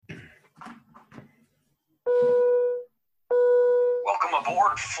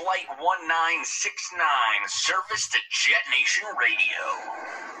Board Flight 1969, service to JetNation Radio.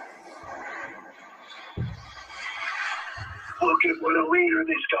 Look at what a leader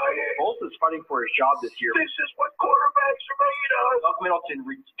this guy is. Bolt is fighting for his job this year. This is what quarterbacks are made of. Buck Middleton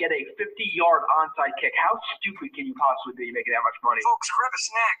get a 50-yard onside kick. How stupid can you possibly be making that much money? Folks, grab a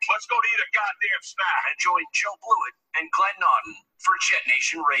snack. Let's go eat a goddamn snack. And join Joe Blewett and Glenn Naughton for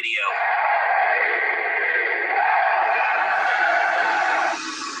JetNation Radio.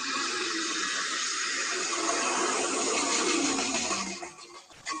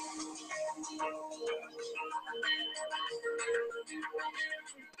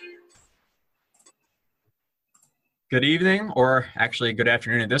 Good evening, or actually good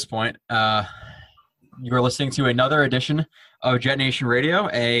afternoon at this point. You are listening to another edition of JetNation Radio,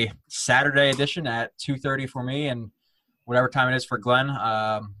 a Saturday edition at 2:30 for me and whatever time it is for Glenn.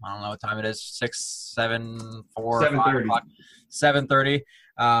 I don't know what time it is, 6, 7, 4, 7:30. 7:30.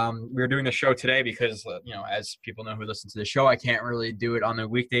 We're doing the show today because, as people know who listen to the show, I can't really do it on the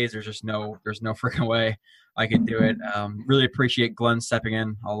weekdays. There's no freaking way I could do it. Really appreciate Glenn stepping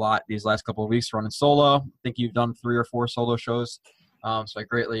in a lot these last couple of weeks running solo. I think you've done 3 or 4 solo shows, so I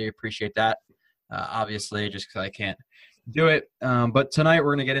greatly appreciate that. Obviously, just because I can't do it. But tonight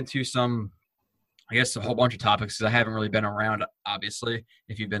we're going to get into some, I guess, a whole bunch of topics because I haven't really been around, obviously,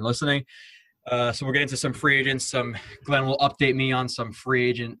 if you've been listening. So we'll get into some free agents. Glenn will update me on some free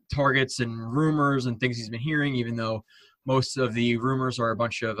agent targets and rumors and things he's been hearing, even though most of the rumors are a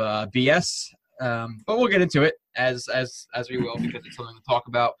bunch of BS. But we'll get into it as we will because it's something to talk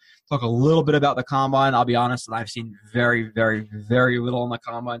about. Talk a little bit about the Combine. I'll be honest, and I've seen very, very, very little on the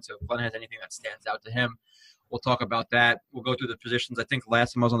Combine, so if Glenn has anything that stands out to him, we'll talk about that. We'll go through the positions. I think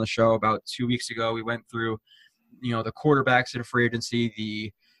last time I was on the show about 2 weeks ago, we went through, the quarterbacks in free agency,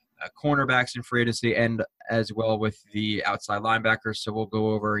 the cornerbacks in free agency, and as well with the outside linebackers. So we'll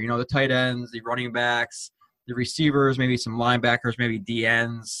go over, the tight ends, the running backs, the receivers, maybe some linebackers, maybe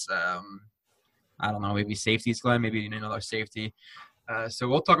DNs, I don't know, maybe safeties, Glenn, maybe another safety. So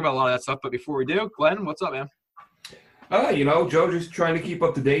we'll talk about a lot of that stuff. But before we do, Glenn, what's up, man? Joe, just trying to keep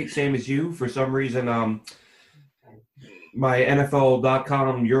up to date, same as you. For some reason, my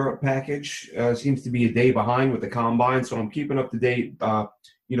NFL.com Europe package seems to be a day behind with the Combine. So I'm keeping up to date,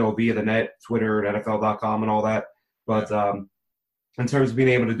 via the net, Twitter, and NFL.com and all that. But in terms of being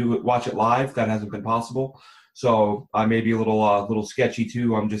able to watch it live, that hasn't been possible. So I may be a little sketchy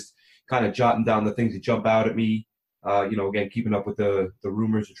too. I'm just kind of jotting down the things that jump out at me. Again, keeping up with the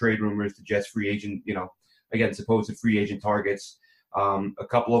rumors, the trade rumors, the Jets free agent, again, supposed free agent targets. A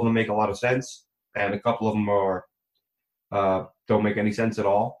couple of them make a lot of sense, and a couple of them are don't make any sense at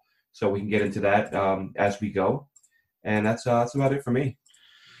all. So we can get into that as we go. And that's about it for me.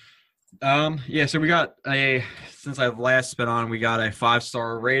 So we got since I've last been on, we got a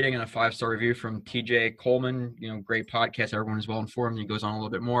 5-star rating and a 5-star review from TJ Coleman, great podcast. Everyone is well informed. He goes on a little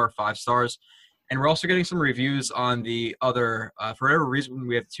bit more, 5 stars. And we're also getting some reviews on the other, for whatever reason,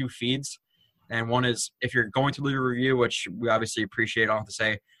 we have 2 feeds. And one is if you're going to leave a review, which we obviously appreciate. I don't have to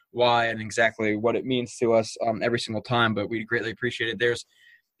say why and exactly what it means to us every single time, but we greatly appreciate it. There's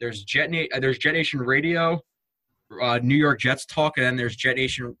JetNation Radio, New York Jets Talk, and then there's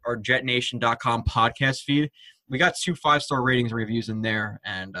JetNation or JetNation.com podcast feed. We got 2 5-star ratings and reviews in there,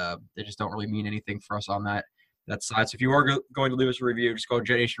 and they just don't really mean anything for us on that side. So if you are going to leave us a review, just go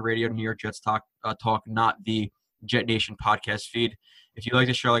to JetNation Radio, New York Jets Talk, not the JetNation podcast feed. If you like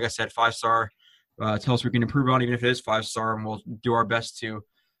the show, like I said, 5-star. Tell us we can improve on, even if it is 5-star, and we'll do our best to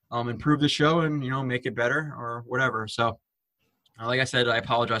improve the show and make it better or whatever. So, like I said, I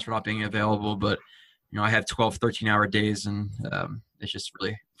apologize for not being available, but I have 12, 13-hour days, and it's just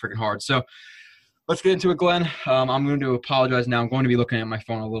really freaking hard. So let's get into it, Glenn. I'm going to apologize now. I'm going to be looking at my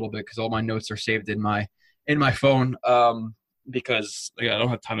phone a little bit because all my notes are saved in my phone because I don't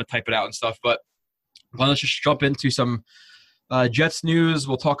have time to type it out and stuff. But Glenn, let's just jump into some Jets news.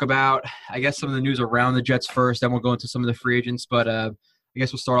 We'll talk about, I guess, some of the news around the Jets first, then we'll go into some of the free agents. But I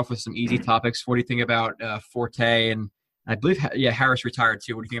guess we'll start off with some easy topics. What do you think about Forte? And I believe, Harris retired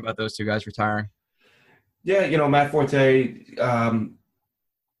too. What do you think about those 2 guys retiring? Yeah, Matt Forte,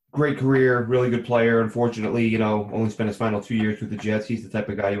 great career, really good player. Unfortunately, only spent his final 2 years with the Jets. He's the type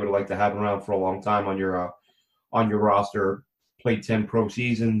of guy you would have liked to have around for a long time on your roster. Played 10 pro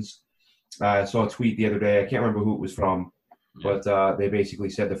seasons. I saw a tweet the other day. I can't remember who it was from, but they basically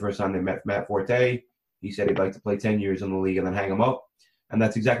said the first time they met Matt Forte, he said he'd like to play 10 years in the league and then hang him up. And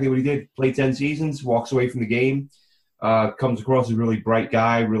that's exactly what he did. Played 10 seasons, walks away from the game, comes across as a really bright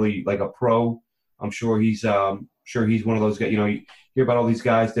guy, really like a pro. I'm sure he's one of those guys. You hear about all these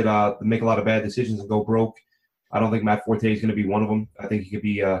guys that make a lot of bad decisions and go broke. I don't think Matt Forte is going to be one of them. I think he could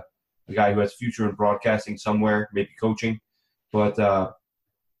be a guy who has future in broadcasting somewhere, maybe coaching. But,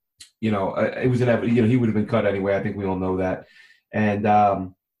 it was inevitable. He would have been cut anyway. I think we all know that. And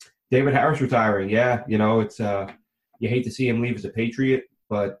David Harris retiring. Yeah, it's you hate to see him leave as a Patriot,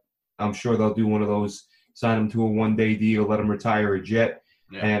 but I'm sure they'll do one of those, sign him to a one-day deal, let him retire a Jet.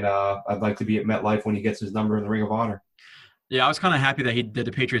 Yeah. And I'd like to be at MetLife when he gets his number in the Ring of Honor. Yeah, I was kind of happy that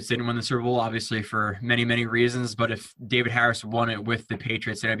the Patriots didn't win the Super Bowl, obviously for many, many reasons. But if David Harris won it with the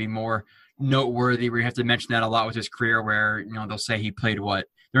Patriots, it'd be more noteworthy. We have to mention that a lot with his career, where they'll say he played what.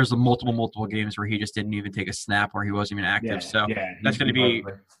 There's multiple games where he just didn't even take a snap, or he wasn't even active. That's going to be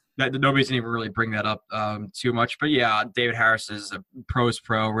that. Nobody's going to really bring that up too much. But yeah, David Harris is a pro's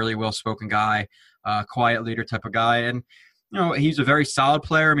pro, really well-spoken guy, quiet leader type of guy, and. He's a very solid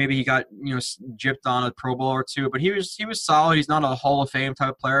player. Maybe he got, gypped on a Pro Bowl or two, but he was solid. He's not a Hall of Fame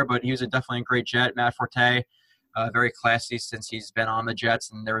type of player, but he was definitely a great Jet. Matt Forte, very classy since he's been on the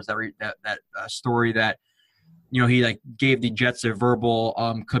Jets. And there was that story that, he gave the Jets a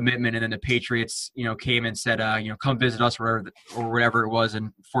verbal commitment, and then the Patriots, came and said, come visit us or whatever it was.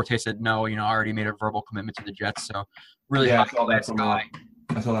 And Forte said, no, I already made a verbal commitment to the Jets. So really high-class guy.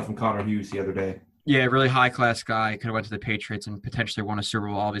 I saw that from Connor Hughes the other day. Yeah, really high-class guy. Could have went to the Patriots and potentially won a Super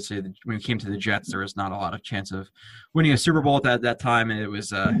Bowl. Obviously, when he came to the Jets, there was not a lot of chance of winning a Super Bowl at that time, and it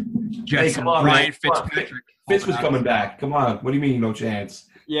was Jets and Ryan Fitzpatrick. Fitz was coming back. Come on. What do you mean no chance?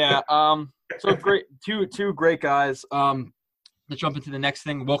 Yeah. So great. Two great guys. Let's jump into the next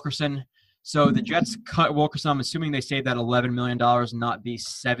thing, Wilkerson. So the Jets cut Wilkerson. I'm assuming they saved that $11 million, not the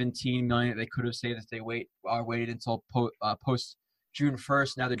 $17 million that they could have saved if they waited until post June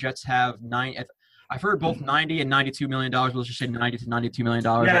 1st. Now the Jets have I've heard both $90 and $92 million. Let's just say $90 to $92 million.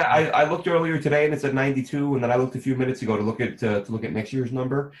 Yeah, I looked earlier today and it said 92, and then I looked a few minutes ago to look at next year's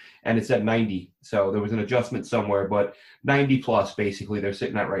number, and it said 90. So there was an adjustment somewhere, but 90 plus basically they're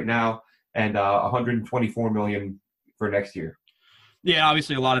sitting at right now, and 124 million for next year. Yeah,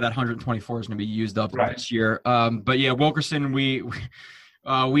 obviously a lot of that 124 is going to be used up this year. But yeah, Wilkerson, we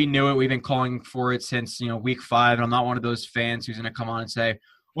knew it. We've been calling for it since week 5, and I'm not one of those fans who's going to come on and say,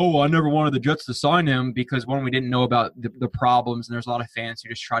 oh, I never wanted the Jets to sign him, because one, we didn't know about the problems, and there's a lot of fans who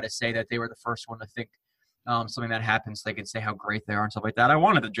just try to say that they were the first one to think something that happens, so they can say how great they are and stuff like that. I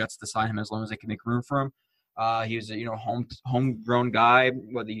wanted the Jets to sign him as long as they can make room for him. He was a homegrown guy.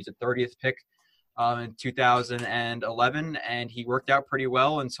 He's a 30th pick in 2011, and he worked out pretty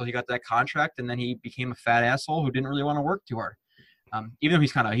well until he got that contract, and then he became a fat asshole who didn't really want to work too hard. Even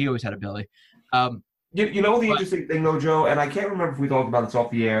though he always had a belly. The interesting thing though, Joe, and I can't remember if we talked about this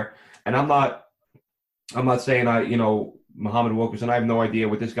off the air, and I'm not saying Muhammad Wilkerson, I have no idea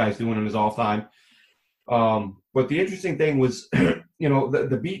what this guy's doing in his off time. But the interesting thing was,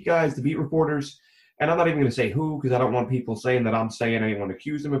 the beat guys, the beat reporters, and I'm not even going to say who, because I don't want people saying that I'm saying anyone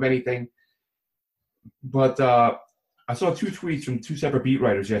accused him of anything. But I saw 2 tweets from 2 separate beat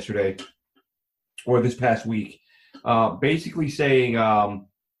writers yesterday, or this past week, basically saying,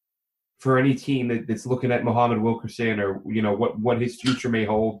 for any team that's looking at Muhammad Wilkerson, or what his future may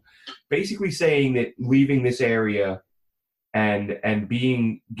hold, basically saying that leaving this area and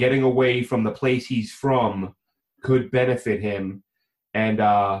getting away from the place he's from could benefit him,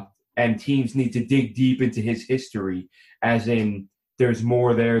 and teams need to dig deep into his history, as in there's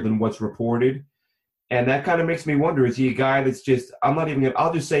more there than what's reported. And that kind of makes me wonder, is he a guy that's just,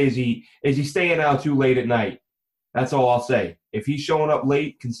 I'll just say, is he staying out too late at night? That's all I'll say. If he's showing up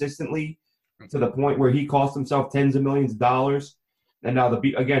late consistently to the point where he cost himself tens of millions of dollars, and now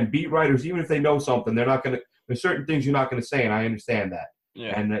beat writers, even if they know something, they're not going to. There's certain things you're not going to say, and I understand that.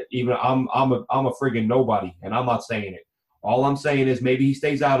 Yeah. And even I'm a friggin' nobody, and I'm not saying it. All I'm saying is maybe he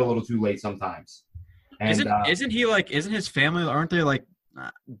stays out a little too late sometimes. And, isn't his family? Aren't they like? I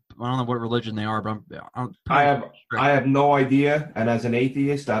don't know what religion they are, but I have no idea. And as an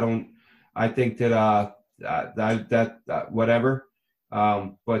atheist, I think that. Whatever.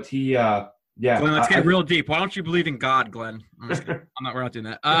 But he, yeah. Glenn, let's get real deep. Why don't you believe in God, Glenn? We're not doing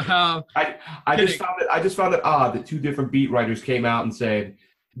that. I just found it odd that 2 different beat writers came out and said,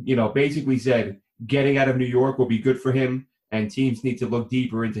 basically said getting out of New York will be good for him, and teams need to look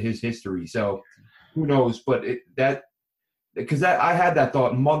deeper into his history. So who knows? But because I had that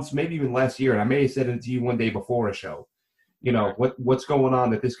thought months, maybe even last year, and I may have said it to you one day before a show. What's going on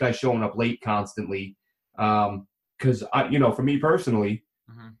that this guy's showing up late constantly? Because for me personally,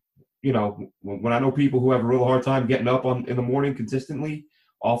 when I know people who have a real hard time getting up in the morning consistently,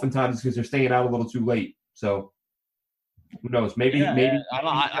 oftentimes it's because they're staying out a little too late. So who knows? Maybe.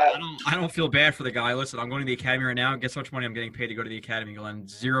 I don't feel bad for the guy. Listen, I'm going to the academy right now. Guess how much money I'm getting paid to go to the academy, Glenn?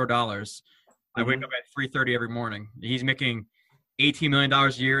 $0. I wake up at 3:30 every morning. He's making $18 million a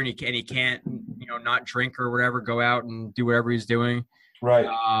year, and he can't, not drink or whatever, go out and do whatever he's doing. Right.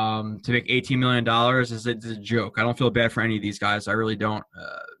 To make $18 million is a joke. I don't feel bad for any of these guys. I really don't.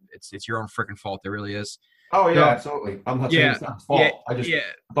 It's your own freaking fault. It really is. Oh, yeah, absolutely. I'm not saying it's not his fault. I just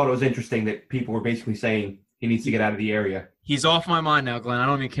thought it was interesting that people were basically saying he needs to get out of the area. He's off my mind now, Glenn. I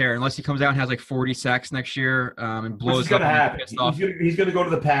don't even care. Unless he comes out and has like 40 sacks next year and blows up. What's going to happen? He's going to go to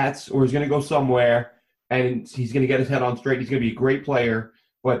the Pats, or he's going to go somewhere, and he's going to get his head on straight. He's going to be a great player,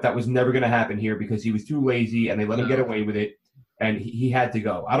 but that was never going to happen here because he was too lazy, and they let him get away with it, and he had to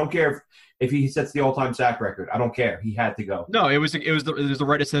go. I don't care if he sets the all-time sack record. I don't care. He had to go. No, it was the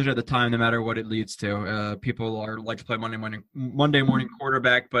right decision at the time, no matter what it leads to. People like to play Monday morning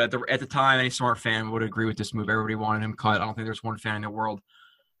quarterback, but at the time, any smart fan would agree with this move. Everybody wanted him cut. I don't think there's one fan in the world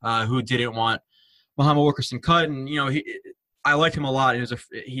who didn't want Muhammad Wilkerson cut. And I liked him a lot.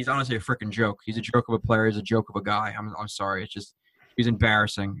 He's honestly a freaking joke. He's a joke of a player. He's a joke of a guy. I'm sorry. It's just he's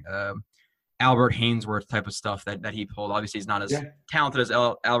embarrassing. Albert Hainsworth type of stuff that he pulled. Obviously, he's not as talented as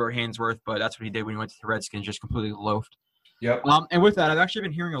Albert Hainsworth, but that's what he did when he went to the Redskins, just completely loafed. Yep. And with that, I've actually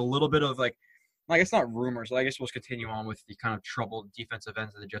been hearing a little bit of I guess not rumors. I guess we'll continue on with the kind of troubled defensive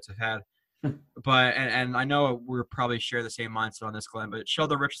ends that the Jets have had. But and I know we're probably share the same mindset on this, Glenn. But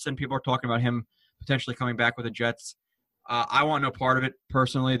Sheldon Richardson, people are talking about him potentially coming back with the Jets. I want no part of it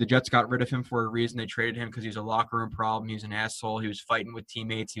personally. The Jets got rid of him for a reason. They traded him because he was a locker room problem. He was an asshole. He was fighting with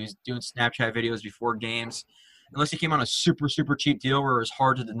teammates. He was doing Snapchat videos before games. Unless he came on a super, super cheap deal where it was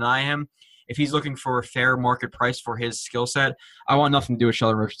hard to deny him, if he's looking for a fair market price for his skill set, I want nothing to do with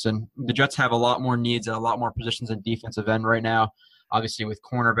Sheldon Richardson. The Jets have a lot more needs at a lot more positions in defensive end right now, obviously with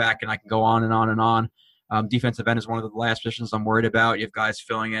cornerback, and I can go on and on and on. Defensive end is one of the last positions I'm worried about. You have guys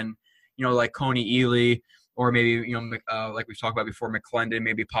filling in, like Coney Ely, or maybe, like we've talked about before, McClendon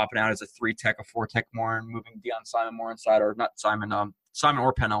maybe popping out as a 3-tech, a 4-tech more, and moving Deion Simon more inside, or not Simon, Simon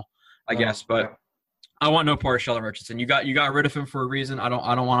or Pennell, I guess. But I want no part of Sheldon Richardson. You got rid of him for a reason. I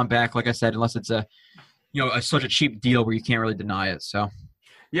don't want him back, like I said, unless it's such a cheap deal where you can't really deny it. So.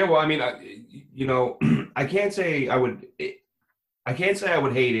 Yeah, well, I mean, I can't say I would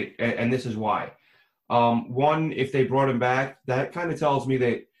hate it, and this is why. One, if they brought him back, that kind of tells me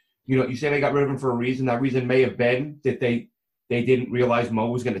that. You say they got rid of him for a reason. That reason may have been that they didn't realize Mo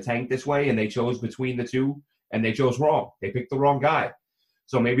was going to tank this way, and they chose between the two, and they chose wrong. They picked the wrong guy.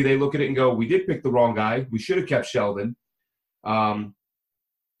 So maybe they look at it and go, we did pick the wrong guy. We should have kept Sheldon.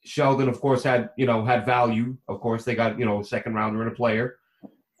 Sheldon, of course, had value. Of course, they got, a second rounder and a player.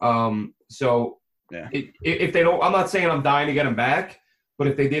 If they don't – I'm not saying I'm dying to get him back, but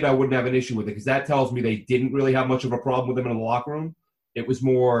if they did, I wouldn't have an issue with it because that tells me they didn't really have much of a problem with him in the locker room. It was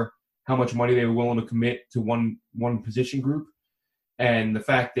more how much money they were willing to commit to one position group. And the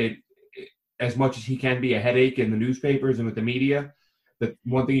fact that as much as he can be a headache in the newspapers and with the media, the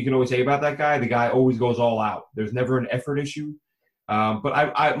one thing you can always say about that guy, the guy always goes all out. There's never an effort issue.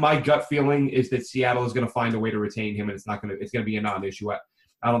 But my gut feeling is that Seattle is going to find a way to retain him, and it's going to be a non-issue.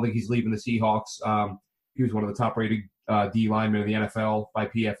 I don't think he's leaving the Seahawks. He was one of the top-rated D linemen in the NFL by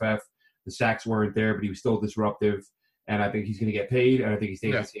PFF. The sacks weren't there, but he was still disruptive. And I think he's going to get paid, and I think he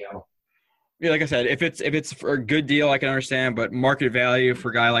stays in Seattle. Yeah, like I said, if it's for a good deal, I can understand. But market value for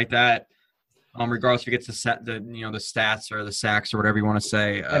a guy like that, regardless if he gets the stats or the sacks or whatever you want to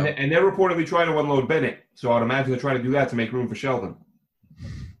say. And they're reportedly trying to unload Bennett, so I'd imagine they're trying to do that to make room for Sheldon.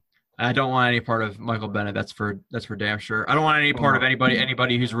 I don't want any part of Michael Bennett. That's for damn sure. I don't want any part of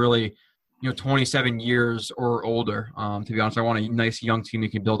anybody who's really 27 years or older. To be honest, I want a nice young team you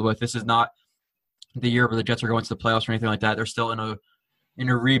can build with. This is not the year where the Jets are going to the playoffs or anything like that. They're still in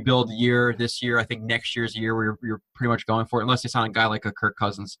a rebuild year this year. I think next year's the year where you're pretty much going for it, unless they sign a guy like a Kirk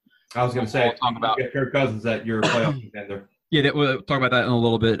Cousins. I was going to say, talk about Kirk Cousins that you're a playoff contender. Yeah, we'll talk about that in a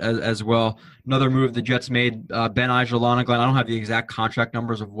little bit as well. Another move the Jets made, Ben Ijalana, Glenn. I don't have the exact contract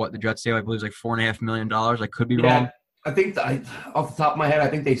numbers of what the Jets say. I believe it's like $4.5 million. I could be wrong. I think off the top of my head, I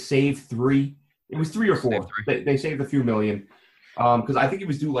think they saved 3. It was 3 or 4. They saved a few million. Because I think it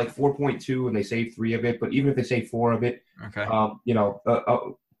was due like 4.2, and they saved 3 of it. But even if they save 4 of it, okay,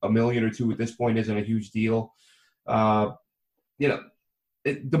 a million or 2 at this point isn't a huge deal. The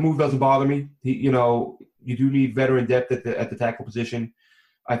move doesn't bother me. You do need veteran depth at the tackle position.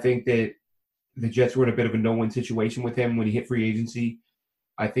 I think that the Jets were in a bit of a no-win situation with him when he hit free agency.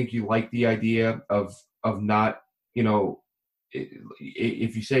 I think you like the idea of not,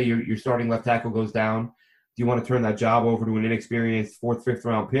 if you say your starting left tackle goes down, do you want to turn that job over to an inexperienced 4th, 5th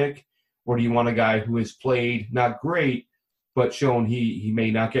round pick? Or do you want a guy who has played not great, but shown he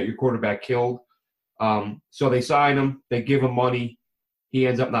may not get your quarterback killed? So they sign him, they give him money, He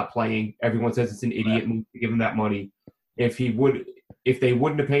ends up not playing. Everyone says it's an idiot move to give him that money. If they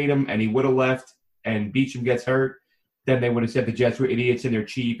wouldn't have paid him and he would have left and Beachum gets hurt, then they would have said the Jets were idiots and they're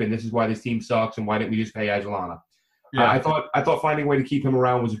cheap and this is why this team sucks and why didn't we just pay Ijalana? Yeah. I thought finding a way to keep him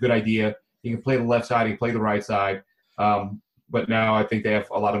around was a good idea. He can play the left side, he can play the right side. But now I think they have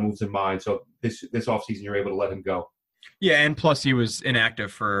a lot of moves in mind. So this offseason you're able to let him go. Yeah, and plus he was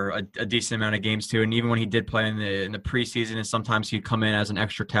inactive for a decent amount of games too. And even when he did play in the preseason, and sometimes he'd come in as an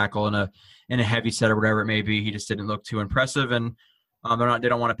extra tackle in a heavy set or whatever it may be, he just didn't look too impressive. And they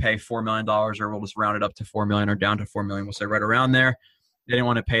don't want to pay $4 million, or we'll just round it up to $4 million or down to $4 million. We'll say right around there. They didn't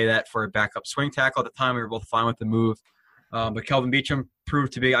want to pay that for a backup swing tackle at the time. We were both fine with the move. But Kelvin Beachum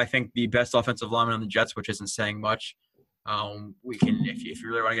proved to be, I think, the best offensive lineman on the Jets, which isn't saying much. We can, if you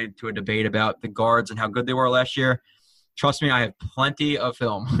really want to get into a debate about the guards and how good they were last year, trust me, I have plenty of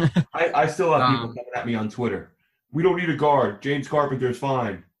film. I still have people coming at me on Twitter. We don't need a guard. James Carpenter's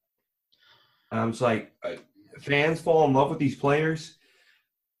fine. It's like fans fall in love with these players,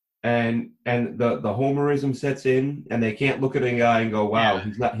 and the homerism sets in, and they can't look at a guy and go, "Wow,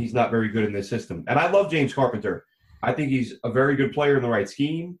 he's not very good in this system." And I love James Carpenter. I think he's a very good player in the right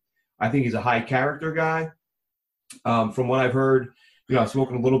scheme. I think he's a high character guy. From what I've heard, I've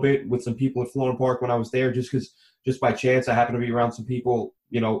spoken a little bit with some people at Florham Park when I was there, just by chance, I happened to be around some people,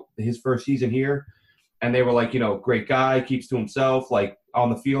 his first season here, and they were like, great guy, keeps to himself, like on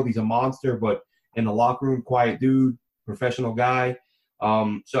the field, he's a monster, but in the locker room, quiet dude, professional guy.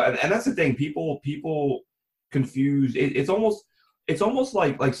 And that's the thing, people confuse. It's almost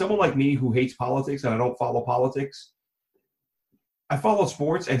like someone like me who hates politics and I don't follow politics. I follow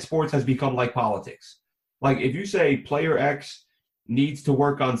sports, and sports has become like politics. Like if you say player X needs to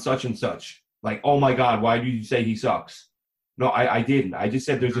work on such and such, like, oh my God, why did you say he sucks? No, I didn't. I just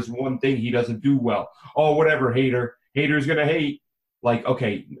said there's this one thing he doesn't do well. Oh, whatever, hater. Hater's going to hate. Like,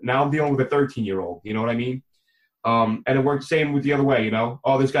 okay, now I'm dealing with a 13-year-old. You know what I mean? And it works same with the other way,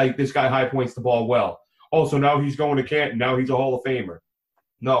 Oh, this guy high points the ball well. Oh, so now he's going to Canton. Now he's a Hall of Famer.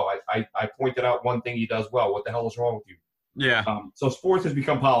 No, I pointed out one thing he does well. What the hell is wrong with you? Yeah. So sports has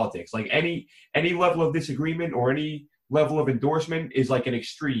become politics. Like any level of disagreement or any level of endorsement is like an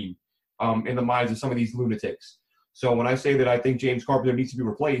extreme in the minds of some of these lunatics. So when I say that I think James Carpenter needs to be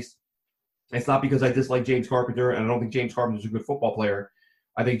replaced, it's not because I dislike James Carpenter and I don't think James Carpenter is a good football player.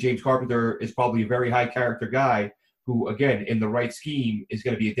 I think James Carpenter is probably a very high character guy who, again, in the right scheme is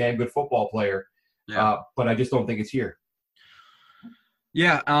going to be a damn good football player. Yeah. But I just don't think it's here.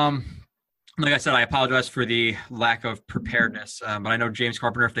 Yeah. Like I said, I apologize for the lack of preparedness. But I know James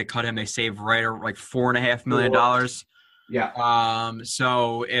Carpenter, if they cut him, they save right or like $4.5 million. Yeah.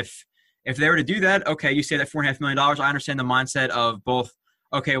 So if they were to do that, okay, you say that $4.5 million. I understand the mindset of both.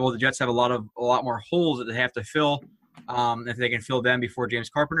 Okay, well, the Jets have a lot more holes that they have to fill. If they can fill them before James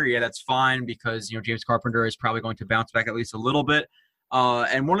Carpenter, yeah, that's fine because James Carpenter is probably going to bounce back at least a little bit.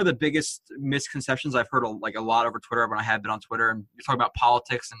 And one of the biggest misconceptions I've heard a lot over Twitter when I have been on Twitter, and you're talking about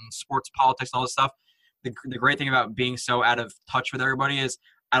politics and sports politics and all this stuff. The great thing about being so out of touch with everybody is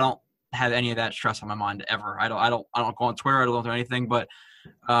I don't have any of that stress on my mind ever. I don't go on Twitter. I don't do anything. But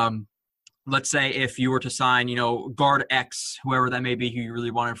let's say if you were to sign, guard X, whoever that may be, who you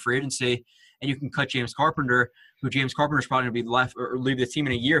really want in free agency, and you can cut James Carpenter, who James Carpenter is probably going to be left or leave the team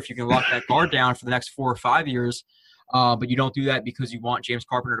in a year if you can lock that guard down for the next 4 or 5 years. But you don't do that because you want James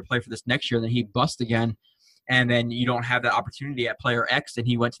Carpenter to play for this next year, then he busts again, and then you don't have that opportunity at player X, and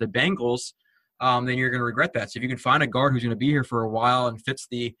he went to the Bengals, then you're going to regret that. So if you can find a guard who's going to be here for a while and fits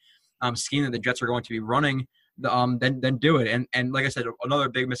the scheme that the Jets are going to be running, then do it. And like I said, another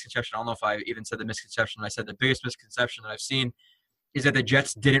big misconception, I don't know if I even said the misconception, I said the biggest misconception that I've seen is that the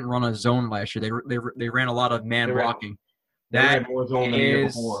Jets didn't run a zone last year. They ran a lot of man blocking. That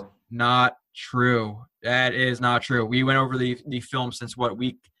is not true. That is not true. We went over the film since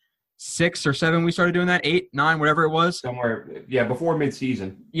week 6 or 7 we started doing that, 8, 9, whatever it was. Somewhere, yeah, before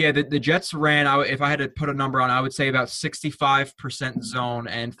midseason. Yeah, the Jets ran, if I had to put a number on, I would say about 65% zone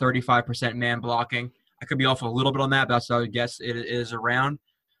and 35% man blocking. I could be off a little bit on that, but that's what I would guess it is around.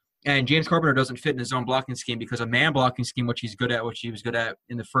 And James Carpenter doesn't fit in his own blocking scheme because a man blocking scheme, which he's good at, which he was good at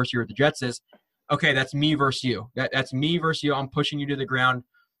in the first year with the Jets, is, okay, that's me versus you. That's me versus you. I'm pushing you to the ground.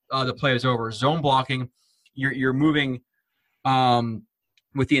 The play is over. Zone blocking, you're moving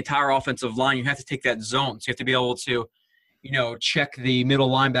with the entire offensive line. You have to take that zone. So you have to be able to, check the middle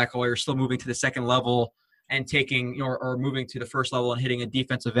linebacker while you're still moving to the second level and taking, or moving to the first level and hitting a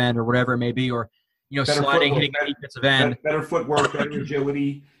defensive end or whatever it may be, or, sliding, hitting a defensive end. Better footwork, better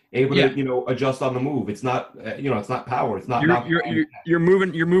agility, able to, adjust on the move. It's not, it's not power. It's not. You're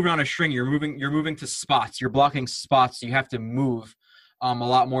moving on a string. You're moving to spots. You're blocking spots. You have to move. a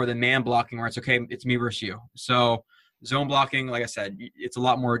lot more than man blocking, where it's okay, it's me versus you. So zone blocking, like I said, it's a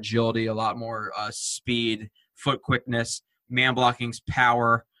lot more agility, a lot more speed, foot quickness. Man blocking's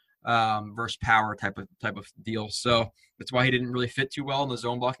power versus power type of deal. So that's why he didn't really fit too well in the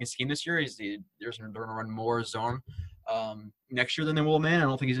zone blocking scheme this year. They're going to run more zone next year than they will man. I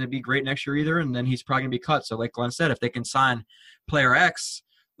don't think he's going to be great next year either, and then he's probably going to be cut. So like Glenn said, if they can sign player X,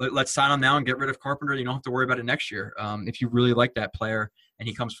 let's sign him now and get rid of Carpenter. You don't have to worry about it next year if you really like that player and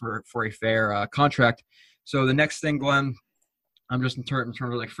he comes for a fair contract. So the next thing, Glenn, I'm just in terms of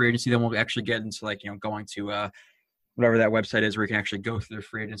like free agency, then we'll actually get into like, going to whatever that website is where you can actually go through the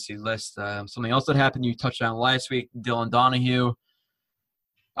free agency list. Something else that happened, you touched on last week, Dylan Donahue.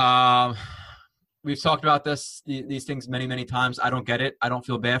 We've talked about these things many, many times. I don't get it. I don't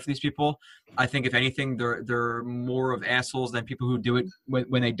feel bad for these people. I think if anything, they're more of assholes than people who do it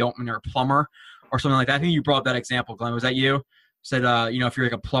when they're a plumber or something like that. I think you brought up that example, Glenn. Was that you? Said, if you're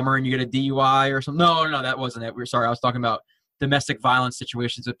like a plumber and you get a DUI or something. No, that wasn't it. We're sorry. I was talking about domestic violence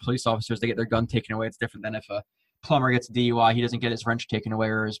situations with police officers. They get their gun taken away. It's different than if a plumber gets a DUI. He doesn't get his wrench taken away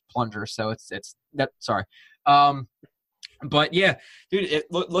or his plunger. So it's that. Sorry. But yeah, dude,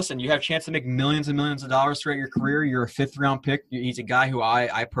 listen, you have a chance to make millions and millions of dollars throughout your career. You're a 5th-round pick. He's a guy who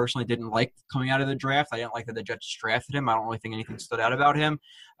I personally didn't like coming out of the draft. I didn't like that the Jets drafted him. I don't really think anything stood out about him.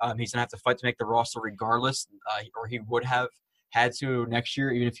 He's going to have to fight to make the roster regardless, or he would have had to next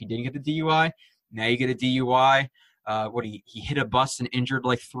year, even if he didn't get the DUI. Now you get a DUI. He hit a bus and injured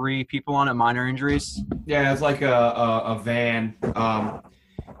like 3 people on it, minor injuries. Yeah, it's like a van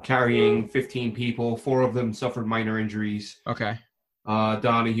carrying 15 people. 4 of them suffered minor injuries. Okay.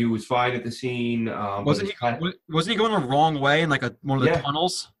 Donahue was fine at the scene. Wasn't he going the wrong way in like one of the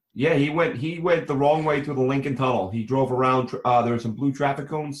tunnels? Yeah, he went the wrong way through the Lincoln Tunnel. He drove around. There were some blue traffic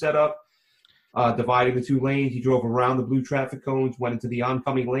cones set up, dividing the 2 lanes. He drove around the blue traffic cones, went into the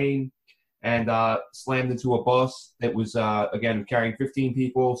oncoming lane, and slammed into a bus that was, again, carrying 15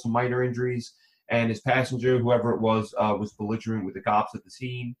 people, some minor injuries, and his passenger, whoever it was belligerent with the cops at the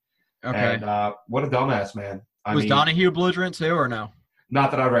scene. Okay. And what a dumbass, man. Was Donahue belligerent too, or no?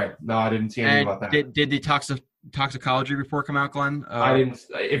 Not that I read. No, I didn't see anything about that. Did the toxicology report come out, Glenn? I didn't.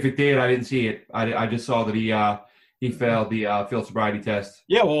 If it did, I didn't see it. I just saw that he failed the field sobriety test.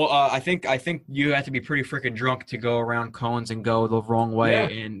 Yeah, well, I think you have to be pretty freaking drunk to go around cones and go the wrong way.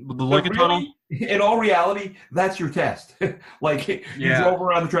 Yeah. And the Lincoln Tunnel. In all reality, that's your test. You drove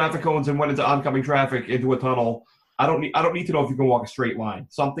around the traffic cones and went into oncoming traffic into a tunnel. I don't need to know if you can walk a straight line.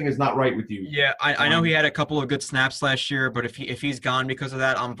 Something is not right with you. Yeah, I know he had a couple of good snaps last year, but if he's gone because of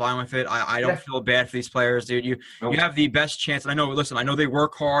that, I'm fine with it. I don't feel bad for these players, dude. You have the best chance. And I know they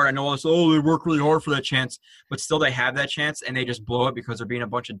work hard. I know all this, they work really hard for that chance, but still they have that chance and they just blow it because they're being a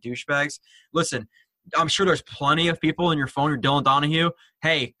bunch of douchebags. Listen, I'm sure there's plenty of people in your phone, you're Dylan Donahue.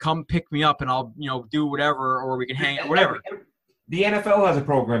 Hey, come pick me up and I'll do whatever, or we can hang out, whatever. The NFL has a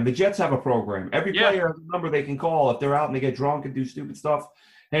program. The Jets have a program. Every player has a number they can call if they're out and they get drunk and do stupid stuff.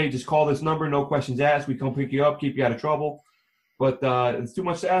 Hey, just call this number, no questions asked. We come pick you up, keep you out of trouble. But it's too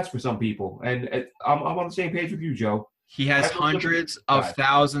much to ask for some people. And I'm on the same page with you, Joe. He has hundreds of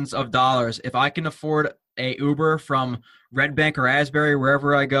thousands of dollars. If I can afford a Uber from Red Bank or Asbury,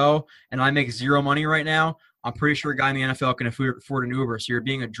 wherever I go, and I make 0 money right now, I'm pretty sure a guy in the NFL can afford an Uber. So you're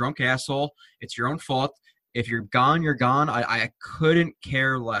being a drunk asshole. It's your own fault. If you're gone, you're gone. I couldn't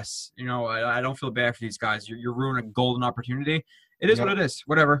care less. I don't feel bad for these guys. You're ruining a golden opportunity. It is what it is.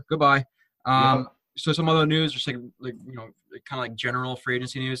 Whatever. Goodbye. So some other news, just kind of like general free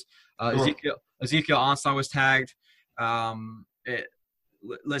agency news. Ezekiel Ansah was tagged.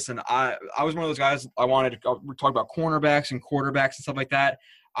 Listen, I was one of those guys. We're talking about cornerbacks and quarterbacks and stuff like that.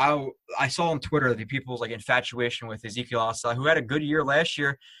 I saw on Twitter the people's like infatuation with Ezekiel Ansah, who had a good year last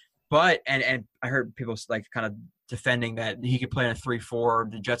year. But and I heard people like kind of defending that he could play in a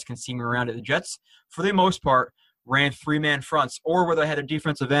 3-4. The Jets can see him around it. The Jets, for the most part, ran 3-man fronts, or where they had a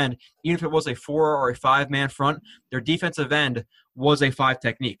defensive end. Even if it was a 4 or a 5-man front, their defensive end was a 5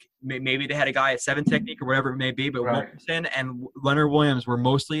 technique. Maybe they had a guy at 7 technique or whatever it may be. But Wilkerson and Leonard Williams were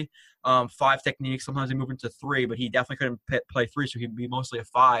mostly 5 techniques. Sometimes they move into 3, but he definitely couldn't play 3, so he'd be mostly a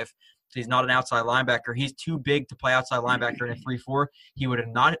 5. So he's not an outside linebacker. He's too big to play outside linebacker in a 3-4. He would have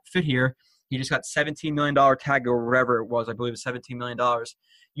not fit here. He just got $17 million tag or whatever it was. I believe it's $17 million.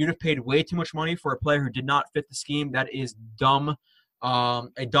 You'd have paid way too much money for a player who did not fit the scheme. That is dumb,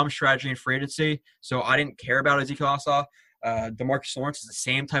 a dumb strategy in free agency. So I didn't care about Ezekiel Ansah. DeMarcus Lawrence is the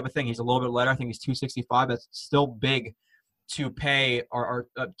same type of thing. He's a little bit lighter. I think he's 265. That's still big to pay or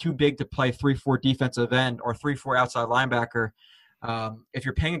too big to play 3-4 defensive end or 3-4 outside linebacker. If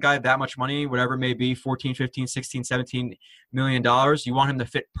you're paying a guy that much money, whatever it may be, 14, 15, 16, 17 million dollars, you want him to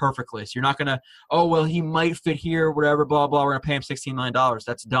fit perfectly. So you're not going to, oh, well, he might fit here, whatever, blah, blah. We're going to pay him $16 million.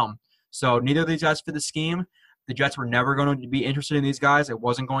 That's dumb. So neither of these guys fit the scheme. The Jets were never going to be interested in these guys. It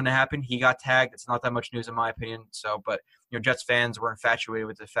wasn't going to happen. He got tagged. It's not that much news in my opinion. So, but Jets fans were infatuated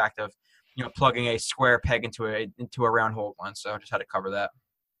with the fact of plugging a square peg into a round hole one. So I just had to cover that.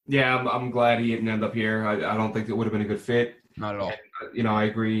 Yeah, I'm glad he didn't end up here. I don't think it would have been a good fit. Not at all. And, I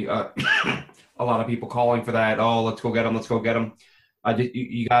agree. A lot of people calling for that. Oh, let's go get him. Let's go get him.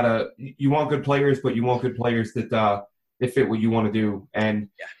 You want good players, but you want good players that fit what you want to do. And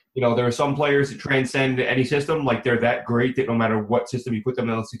there are some players that transcend any system. Like they're that great that no matter what system you put them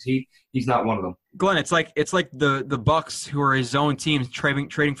in, they'll succeed. He's not one of them. Glenn, it's like the Bucks who are his own team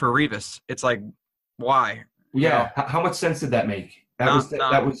trading for Revis. It's like, why? Yeah. How much sense did that make? That was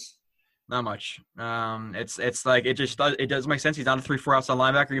not much. It's like it does make sense. He's not a 3-4 outside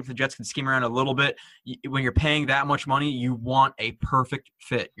linebacker. Even if the Jets can scheme around a little bit, when you're paying that much money, you want a perfect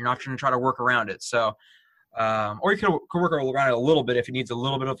fit. You're not going to try to work around it. So, or you could work around it a little bit if it needs a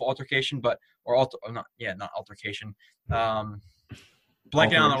little bit of altercation, not altercation. Blanking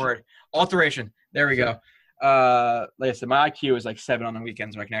on the word alteration. There we go. Like I said, my IQ is like 7 on the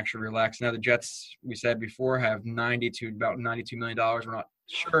weekends when I can actually relax. Now the Jets, we said before, have about $92 million. We're not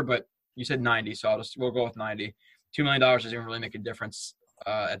sure, but you said 90, so we'll go with 90. $2 million doesn't even really make a difference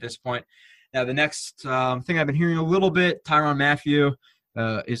at this point. Now the next thing I've been hearing a little bit, Tyrann Mathieu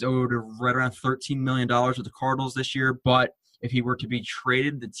is owed right around $13 million with the Cardinals this year, but if he were to be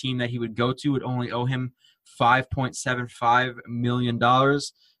traded, the team that he would go to would only owe him $5.75 million.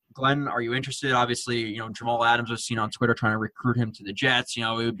 Glenn, are you interested? Obviously, Jamal Adams was seen on Twitter trying to recruit him to the Jets. It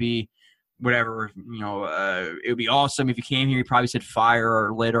would be whatever, it would be awesome if he came here. He probably said fire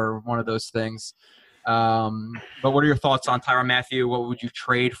or later or one of those things. But what are your thoughts on Tyrann Mathieu? What would you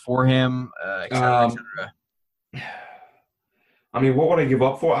trade for him, et cetera, et cetera? I mean, what would I give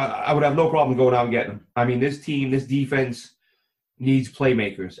up for? I would have no problem going out and getting him. I mean, this defense needs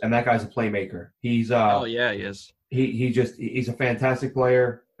playmakers, and that guy's a playmaker. He's oh yeah, he is. He's a fantastic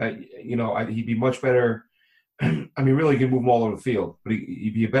player. He'd be much better. I mean, really, you can move him all over the field, but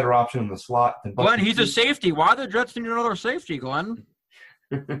he'd be a better option in the slot than Glenn. He's a safety. Why the Jets need another safety, Glenn?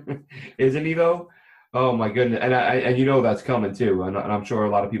 Isn't he though? Oh my goodness, and that's coming too. And I'm sure a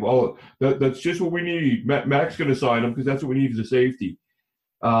lot of people. Oh, that's just what we need. Mac's going to sign him because that's what we need as a safety.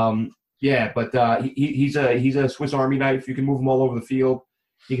 Yeah, but he's a Swiss Army knife. You can move him all over the field.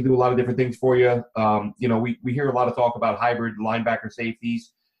 He can do a lot of different things for you. We hear a lot of talk about hybrid linebacker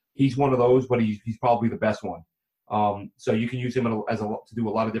safeties. He's one of those, but he's probably the best one. So you can use him to do a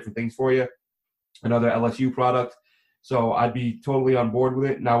lot of different things for you. Another LSU product. So I'd be totally on board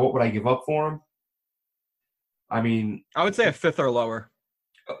with it. Now, what would I give up for him? I mean, I would say a 5th or lower.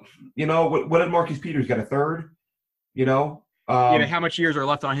 What did Marcus Peters get? A 3rd? How much years are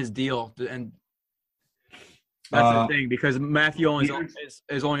left on his deal? And that's the thing, because Mathieu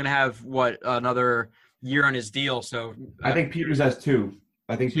is only going to have another year on his deal. So I think Peters has 2.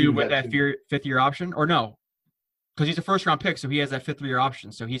 I think 2 with that 5th year option, or no? Because he's a first-round pick, so he has that 5th year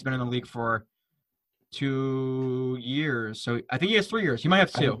option. So he's been in the league for 2 years. So I think he has 3 years. He might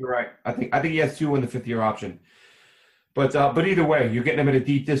have 2. You're right. I think he has 2 in the 5th year option. But either way, you're getting him at a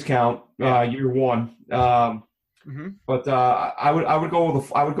deep discount year one. But I would go with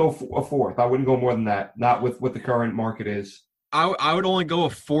a 4th. I wouldn't go more than that. Not with what the current market is. I would only go a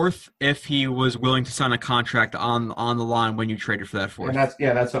 4th if he was willing to sign a contract on the line when you traded for that 4th.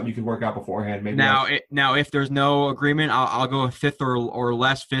 And that's something you could work out beforehand. Maybe now if there's no agreement, I'll go a 5th or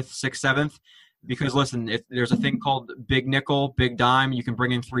less, 5th, 6th, 7th. Because listen, if there's a thing called big nickel, big dime, you can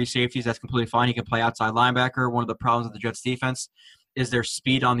bring in 3 safeties. That's completely fine. He can play outside linebacker. One of the problems with the Jets defense is their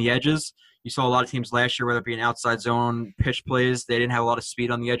speed on the edges. You saw a lot of teams last year, whether it be an outside zone pitch plays, they didn't have a lot of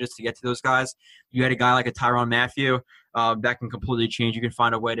speed on the edges to get to those guys. You had a guy like a Tyrann Mathieu that can completely change. You can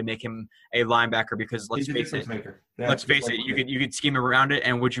find a way to make him a linebacker because let's face it, you could scheme around it.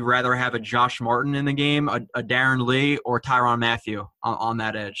 And would you rather have a Josh Martin in the game, a Darren Lee, or Tyrann Mathieu on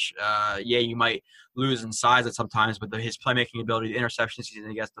that edge? You might lose in size at sometimes, but his playmaking ability, the interceptions he's going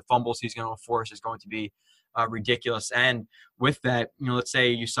to get, the fumbles he's going to force is going to be ridiculous. And with that, let's say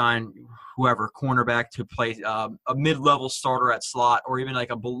you sign whoever, cornerback to play a mid-level starter at slot, or even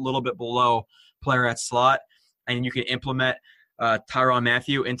like a little bit below player at slot, and you can implement Tyrann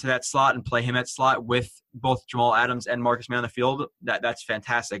Mathieu into that slot and play him at slot with both Jamal Adams and Marcus May on the field. That's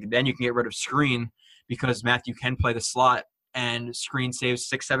fantastic. Then you can get rid of Screen because Mathieu can play the slot, and Screen saves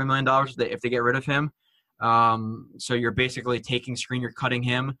 $6-7 million if they get rid of him. So you're basically taking Screen, you're cutting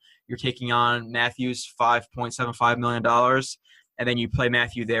him, you're taking on Matthew's $5.75 million, and then you play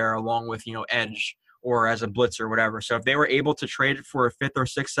Matthew there along with, edge or as a blitzer or whatever. So if they were able to trade for a 5th or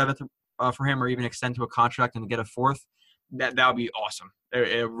 6th, 7th for him, or even extend to a contract and get a 4th, that would be awesome.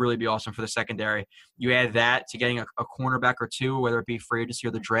 It would really be awesome for the secondary. You add that to getting a cornerback or two, whether it be free agency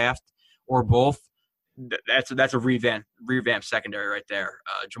or the draft or both. That's a revamp secondary right there.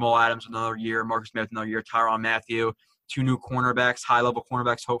 Jamal Adams another year, Marcus Smith another year, Tyrann Mathieu, 2 new cornerbacks, high-level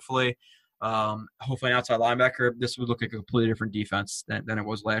cornerbacks, hopefully. Hopefully an outside linebacker. This would look like a completely different defense than it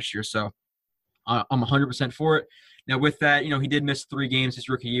was last year. So I'm 100% for it. Now with that, he did miss 3 games his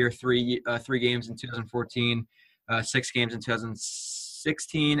rookie year, 3 games in 2014, 6 games in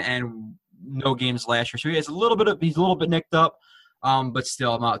 2016, and no games last year. So he's a little bit nicked up, but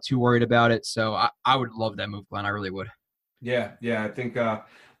still I'm not too worried about it. So I would love that move, Glenn. I really would. Yeah. I think,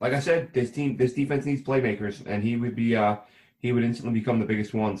 like I said, this defense needs playmakers, and he would instantly become the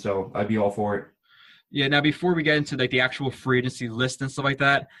biggest one. So I'd be all for it. Yeah. Now before we get into like the actual free agency list and stuff like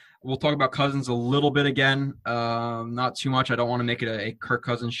that, we'll talk about Cousins a little bit again. Not too much. I don't want to make it a Kirk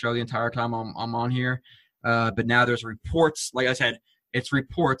Cousins show the entire time I'm on here. But now there's reports. Like I said, it's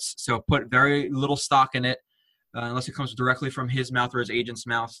reports, so put very little stock in it unless it comes directly from his mouth or his agent's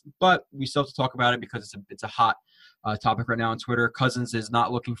mouth. But we still have to talk about it because it's a hot topic right now on Twitter. Cousins is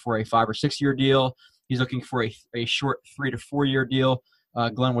not looking for a 5 or 6 year deal. He's looking for a short 3 to 4 year deal.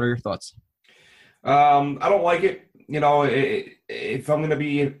 Glenn, what are your thoughts? I don't like it. If I'm going to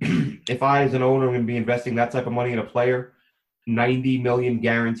be, if I as an owner am going to be investing that type of money in a player, $90 million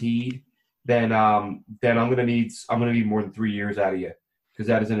guaranteed, then I'm going to need more than 3 years out of you, because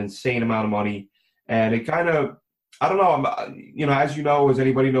that is an insane amount of money. And it kind of, I don't know, as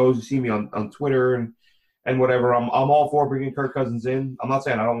anybody knows, you see me on Twitter and whatever, I'm all for bringing Kirk Cousins in. I'm not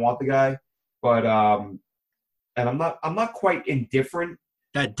saying I don't want the guy, but and I'm not quite indifferent.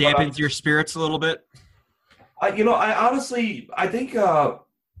 That dampens your spirits a little bit. I honestly, I think,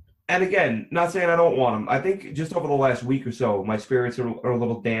 and again, not saying I don't want him. I think just over the last week or so, my spirits are a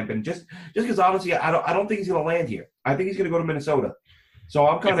little dampened. Just because honestly, I don't think he's going to land here. I think he's going to go to Minnesota. So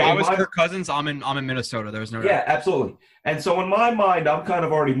I'm kind of. If I was Kirk Cousins, I'm in Minnesota. There's no. Yeah, absolutely. And so in my mind, I'm kind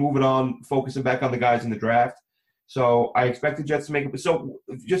of already moving on, focusing back on the guys in the draft. So I expect the Jets to make it. So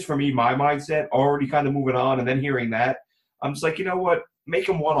just for me, my mindset already kind of moving on, and then hearing that, I'm just like, you know what? Make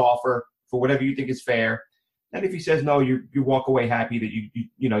him one offer for whatever you think is fair. And if he says no, you walk away happy that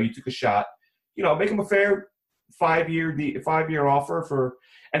you took a shot. Make him a fair 5-year offer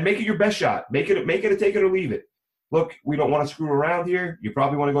and make it your best shot. Make it a take it or leave it. Look, we don't want to screw around here. You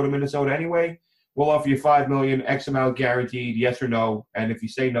probably want to go to Minnesota anyway. We'll offer you $5 million, X amount guaranteed, yes or no. And if you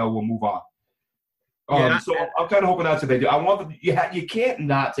say no, we'll move on. So I'm kind of hoping that's what they do. I want you can't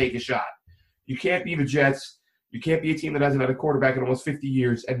not take a shot. You can't be the Jets. You can't be a team that hasn't had a quarterback in almost 50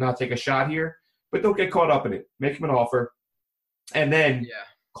 years and not take a shot here. But don't get caught up in it. Make him an offer, and then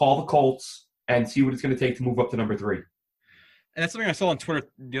call the Colts and see what it's going to take to move up to number 3. And that's something I saw on Twitter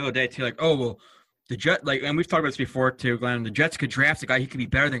the other day too. Like, oh well, the Jets, and we've talked about this before too, Glenn. The Jets could draft a guy; he could be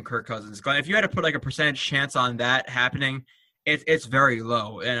better than Kirk Cousins. Glenn, if you had to put like a percentage chance on that happening, it's very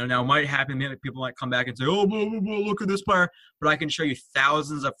low. And now it might happen. Maybe people might come back and say, "Oh, blah, blah, blah, look at this player," but I can show you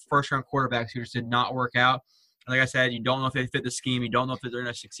thousands of first-round quarterbacks who just did not work out. Like I said, you don't know if they fit the scheme. You don't know if they're going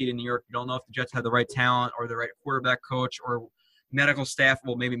to succeed in New York. You don't know if the Jets have the right talent or the right quarterback coach or medical staff.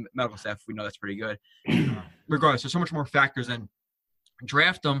 Well, maybe medical staff, we know that's pretty good. Regardless, there's so much more factors than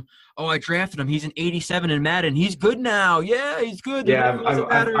draft him. Oh, I drafted him. He's an 87 in Madden. He's good now. Yeah, he's good. Yeah,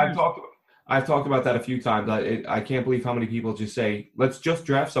 I've talked about that a few times. I can't believe how many people just say, let's just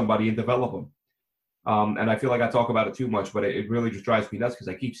draft somebody and develop them. And I feel like I talk about it too much, but it really just drives me nuts because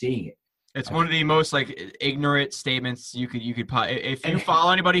I keep seeing it. It's one of the most ignorant statements you could if you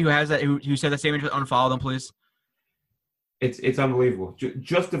follow anybody who has that who said that statement, just unfollow them, please. It's unbelievable.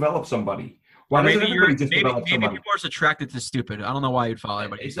 Just develop somebody. Why maybe develop somebody? People are just attracted to stupid. I don't know why you'd follow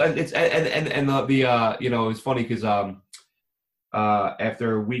anybody. It's funny because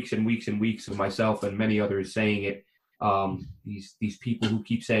after weeks and weeks and weeks of myself and many others saying it, these people who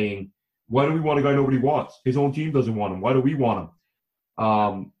keep saying, why do we want a guy nobody wants? His own team doesn't want him. Why do we want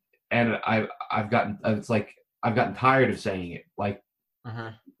him? And I've gotten tired of saying it. Like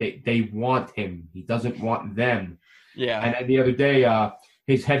they want him. He doesn't want them. Yeah. And the other day,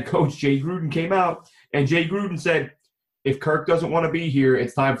 his head coach Jay Gruden came out, and Jay Gruden said, "If Kirk doesn't want to be here,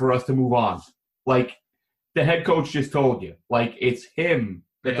 it's time for us to move on." Like the head coach just told you. Like it's him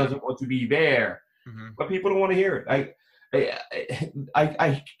that doesn't want to be there. Mm-hmm. But people don't want to hear it.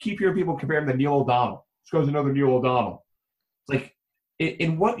 I keep hearing people compare him to Neil O'Donnell. This guy's another Neil O'Donnell. It's like,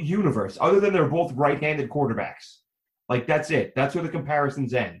 in what universe, other than they're both right-handed quarterbacks? Like, that's it. That's where the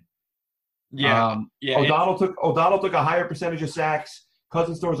comparisons end. Yeah, yeah. O'Donnell took a higher percentage of sacks.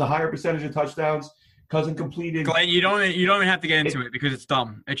 Cousins throws a higher percentage of touchdowns. Cousin completed. Glenn, you don't even have to get into it because it's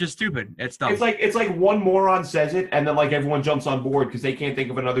dumb. It's just stupid. It's dumb. It's like one moron says it, and then like everyone jumps on board because they can't think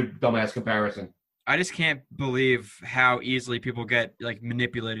of another dumbass comparison. I just can't believe how easily people get like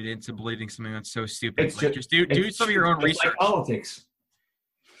manipulated into believing something that's so stupid. It's like, just do some of your own research. Like politics.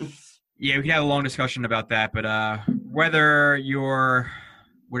 Yeah, we can have a long discussion about that, but whether you're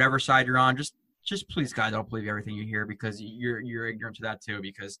whatever side you're on, just please, guys, don't believe everything you hear because you're ignorant to that too.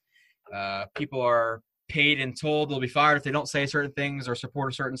 Because people are paid and told they'll be fired if they don't say certain things or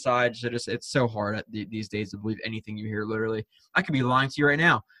support a certain side. So it's so hard these days to believe anything you hear. Literally, I could be lying to you right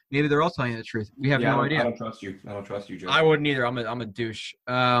now. Maybe they're all telling you the truth. We have no idea. I don't trust you, Joe. I wouldn't either. I'm a douche.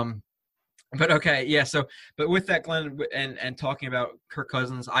 But okay, yeah. So, but with that, Glenn, and talking about Kirk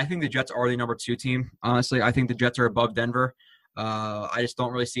Cousins, I think the Jets are the number 2 team. Honestly, I think the Jets are above Denver. I just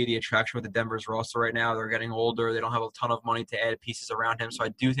don't really see the attraction with the Denver's roster right now. They're getting older. They don't have a ton of money to add pieces around him. So I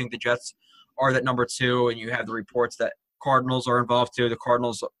do think the Jets are that number 2. And you have the reports that Cardinals are involved too. The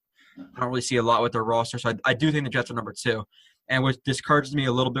Cardinals, I don't really see a lot with their roster. So I do think the Jets are number 2. And what discourages me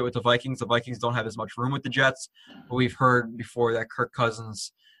a little bit with the Vikings don't have as much room with the Jets. But we've heard before that Kirk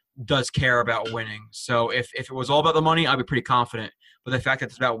Cousins does care about winning. So if it was all about the money, I'd be pretty confident. But the fact that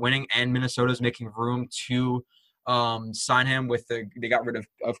it's about winning and Minnesota's making room to sign him they got rid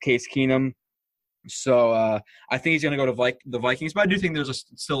of Case Keenum. So I think he's going to go to the Vikings. But I do think there's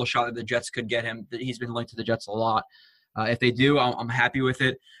still a shot that the Jets could get him. He's been linked to the Jets a lot. If they do, I'm happy with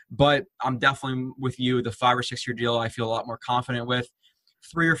it. But I'm definitely with you. The 5 or 6 year deal I feel a lot more confident with.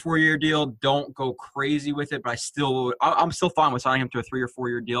 3 or 4 year deal, don't go crazy with it. But I'm still fine with signing him to a 3 or 4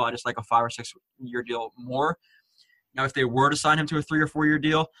 year deal. I just like a 5 or 6 year deal more. Now, if they were to sign him to a 3 or 4 year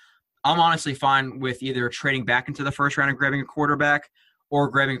deal, I'm honestly fine with either trading back into the first round and grabbing a quarterback or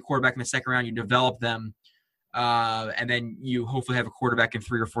grabbing a quarterback in the second round. You develop them, and then you hopefully have a quarterback in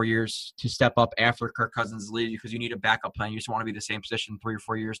 3 or 4 years to step up after Kirk Cousins leaves because you need a backup plan. You just want to be the same position 3 or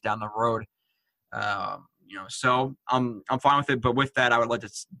 4 years down the road. So I'm fine with it. But with that, I would like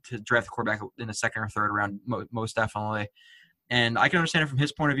to draft the quarterback in the second or third round, most definitely. And I can understand it from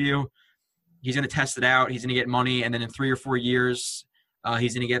his point of view. He's going to test it out. He's going to get money. And then in 3 or 4 years,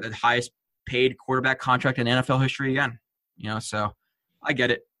 he's going to get the highest paid quarterback contract in NFL history again. So I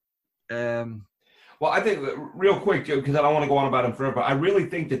get it. Well, I think real quick, Joe, because I don't want to go on about him forever, I really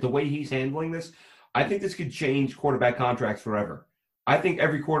think that the way he's handling this, I think this could change quarterback contracts forever. I think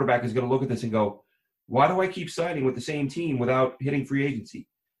every quarterback is going to look at this and go, why do I keep signing with the same team without hitting free agency?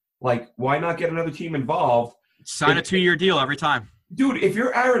 Like, why not get another team involved? Sign a 2 year deal every time. Dude, if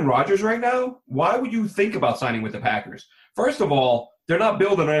you're Aaron Rodgers right now, why would you think about signing with the Packers? First of all, they're not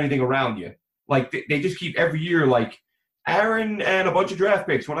building anything around you. Like, they just keep every year, like, Aaron and a bunch of draft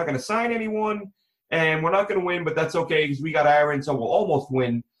picks. We're not going to sign anyone, and we're not going to win, but that's okay because we got Aaron, so we'll almost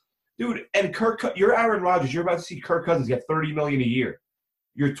win. Dude, and you're Aaron Rodgers. You're about to see Kirk Cousins get $30 million a year.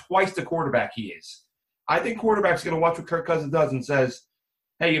 You're twice the quarterback he is. I think quarterback's going to watch what Kirk Cousins does and says,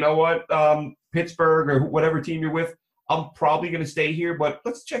 hey, you know what, Pittsburgh or whatever team you're with, I'm probably going to stay here, but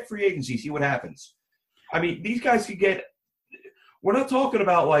let's check free agency, see what happens. I mean, these guys could get – we're not talking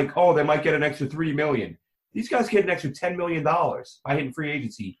about like, oh, they might get an extra $3 million. These guys get an extra $10 million by hitting free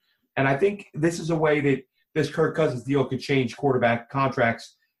agency. And I think this is a way that this Kirk Cousins deal could change quarterback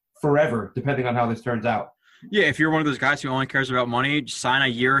contracts forever, depending on how this turns out. Yeah, if you're one of those guys who only cares about money, just sign a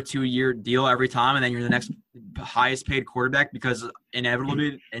year or 2 year deal every time, and then you're the next highest paid quarterback because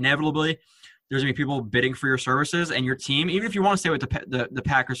inevitably there's going to be people bidding for your services and your team. Even if you want to stay with the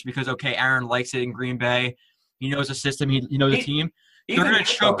Packers because, okay, Aaron likes it in Green Bay, he knows the system, he knows the team. They're going to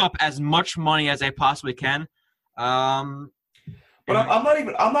choke up as much money as they possibly can. But I'm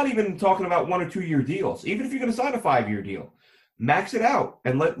not even talking about 1 or 2 year deals. Even if you're going to sign a 5 year deal, max it out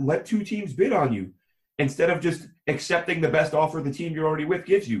and let 2 teams bid on you instead of just accepting the best offer the team you're already with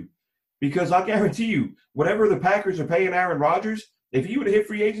gives you. Because I guarantee you, whatever the Packers are paying Aaron Rodgers, if he would have hit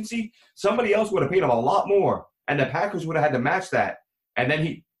free agency, somebody else would have paid him a lot more, and the Packers would have had to match that. And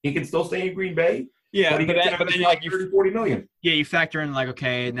then he can still stay in Green Bay. Yeah, but then like $40 million. Yeah, you factor in like,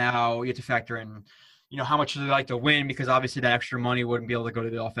 okay, now you have to factor in, how much do they like to win because obviously that extra money wouldn't be able to go to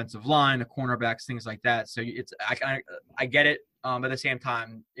the offensive line, the cornerbacks, things like that. So I get it. At the same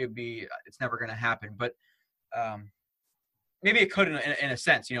time, it's never going to happen. But maybe it could in a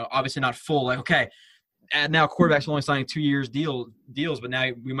sense. Obviously not full. Like, okay, and now quarterbacks are only signing 2 years deals, but now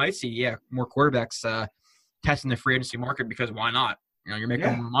we might see more quarterbacks testing the free agency market because why not? You're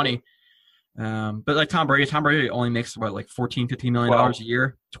making more money. But like Tom Brady only makes what, like $14-15 million a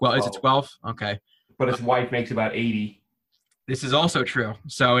year. 12? Is it 12? Okay. But his wife makes about 80. This is also true.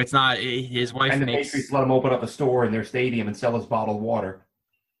 So it's not his wife And the makes Patriots let him open up a store in their stadium and sell his bottled water.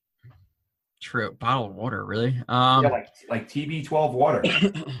 true bottled water, really. Yeah, like TB12 water.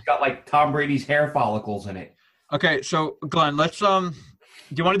 It's got like Tom Brady's hair follicles in it. Okay, so Glenn, let's do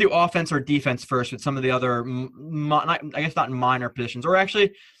you want to do offense or defense first with some of the other I guess not minor positions, or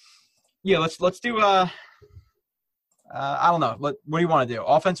actually, yeah, let's do I don't know. What do you want to do?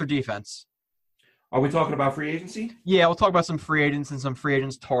 Offense or defense? Are we talking about free agency? Yeah, we'll talk about some free agents and some free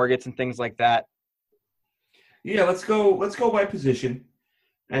agents targets and things like that. Yeah, let's go by position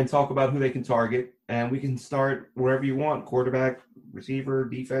and talk about who they can target, and we can start wherever you want: quarterback, receiver,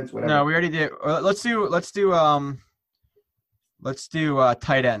 defense, whatever. No, we already did. Let's do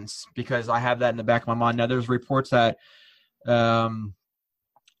tight ends, because I have that in the back of my mind. Now, there's reports that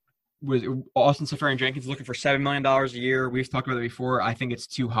with Austin Seferian-Jenkins looking for $7 million a year. We've talked about it before. I think it's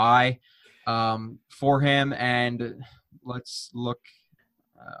too high for him. And let's look.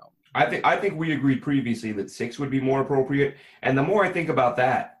 I think we agreed previously that 6 would be more appropriate. And the more I think about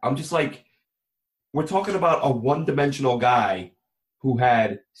that, I'm just like, we're talking about a one-dimensional guy who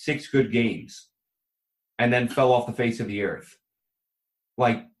had 6 good games and then fell off the face of the earth.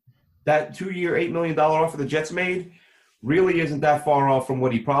 Like, that 2-year, $8 million offer the Jets made really isn't that far off from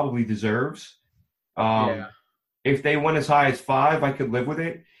what he probably deserves. If they went as high as 5, I could live with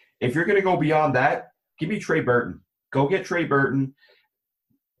it. If you're going to go beyond that, give me Trey Burton. Go get Trey Burton.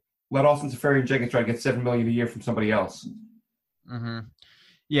 Let Austin Seferian-Jenkins try to get $7 million a year from somebody else. Mm-hmm.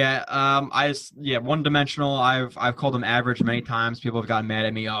 Yeah, one-dimensional. I've called him average many times. People have gotten mad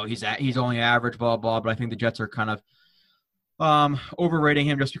at me. Oh, he's only average, blah blah. But I think the Jets are kind of overrating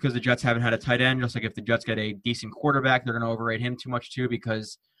him just because the Jets haven't had a tight end. Just like if the Jets get a decent quarterback, they're going to overrate him too much too,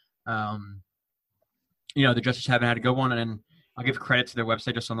 because the Jets just haven't had a good one. And I'll give credit to their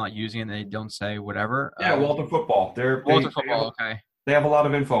website just so I'm not using it and they don't say whatever. Yeah, Walter Football. Okay. They have a lot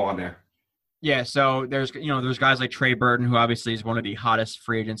of info on there. Yeah, so there's guys like Trey Burton, who obviously is one of the hottest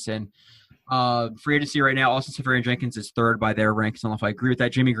free agents in free agency right now. Austin Seferian-Jenkins is 3rd by their ranks. I don't know if I agree with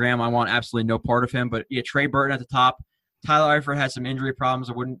that. Jimmy Graham, I want absolutely no part of him. But yeah, Trey Burton at the top. Tyler Eifert has some injury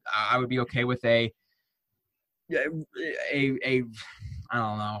problems. I would be okay with a I don't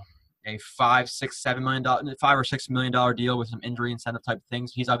know, a $5 or $6 million deal with some injury incentive type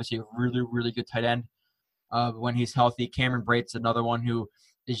things. He's obviously a really, really good tight end when he's healthy. Cameron Brate's another one who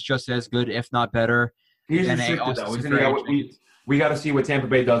is just as good, if not better. He's restricted, though, isn't he? We got to see what Tampa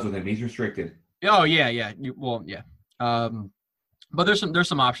Bay does with him. He's restricted. Oh, yeah. But there's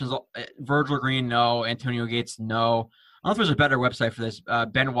some options. Virgil Green, no. Antonio Gates, no. I don't know if there's a better website for this.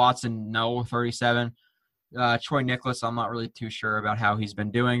 Ben Watson, no, 37. Troy Nicholas, I'm not really too sure about how he's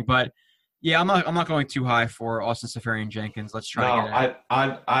been doing. But, yeah, I'm not going too high for Austin Seferian-Jenkins. Let's try to get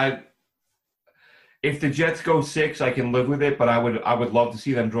it. If the Jets go 6, I can live with it, but I would love to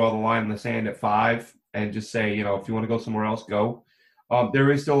see them draw the line in the sand at 5 and just say, if you want to go somewhere else, go.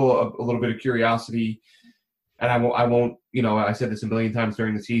 There is still a little bit of curiosity, and I won't. I said this a million times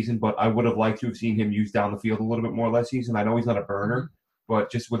during the season, but I would have liked to have seen him used down the field a little bit more last season. I know he's not a burner,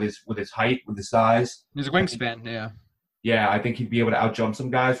 but just with his height, with his size, his wingspan, yeah. Yeah, I think he'd be able to outjump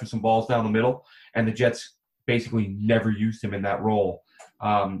some guys for some balls down the middle, and the Jets basically never used him in that role.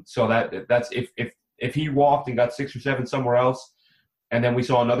 So that's if he walked and got 6 or 7 somewhere else, and then we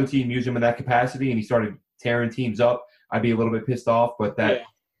saw another team use him in that capacity and he started tearing teams up, I'd be a little bit pissed off. But that's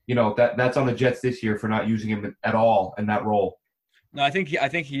on the Jets this year for not using him at all in that role. No, I think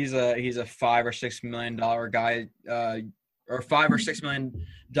he's a $5 or $6 million guy, or $5 or $6 million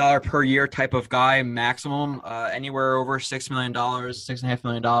per year type of guy maximum. Anywhere over $6 million, $6.5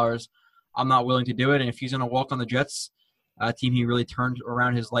 million, I'm not willing to do it. And if he's going to walk on the Jets, a team he really turned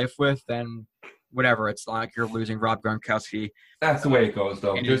around his life with, then whatever. It's not like you're losing Rob Gronkowski. That's the way it goes,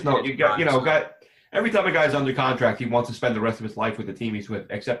 though. There's no every time a guy's under contract, he wants to spend the rest of his life with the team he's with,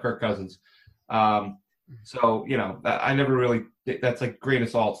 except Kirk Cousins. So I never really. That's like grain of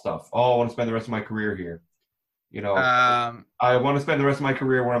salt stuff. Oh, I want to spend the rest of my career here. I want to spend the rest of my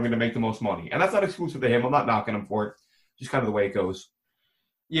career where I'm going to make the most money, and that's not exclusive to him. I'm not knocking him for it. Just kind of the way it goes.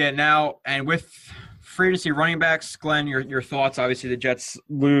 Yeah. Now, and with free agency running backs, Glenn, your thoughts? Obviously, the Jets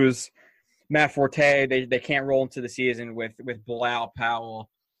lose Matt Forte. They can't roll into the season with Bilal Powell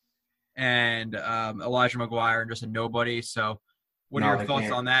and Elijah McGuire and just a nobody. So what are your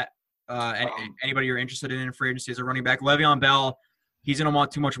thoughts on that? Anybody you're interested in free agency as a running back? Le'Veon Bell, he's going to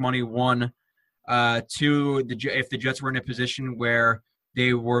want too much money, 1. 2, if the Jets were in a position where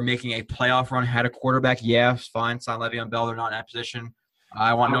they were making a playoff run, had a quarterback, yeah, fine, sign Le'Veon Bell. They're not in that position.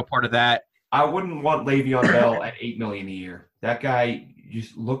 I want no part of that. I wouldn't want Le'Veon Bell at $8 million a year. That guy,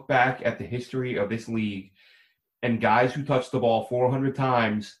 just look back at the history of this league. and guys who touch the ball 400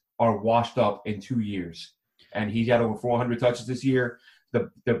 times are washed up in 2 years. And he's had over 400 touches this year.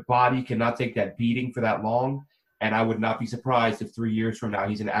 The body cannot take that beating for that long, and I would not be surprised if 3 years from now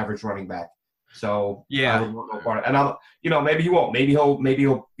he's an average running back. So yeah, I would want no part of it. And I'll, maybe he won't. Maybe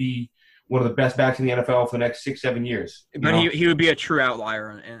he'll be one of the best backs in the NFL for the next 6-7 years. But he would be a true outlier.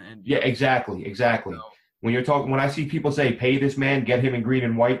 And yeah, exactly. So. When I see people say pay this man, get him in green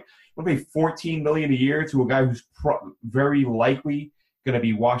and white, I'm gonna pay $14 million a year to a guy who's very likely going to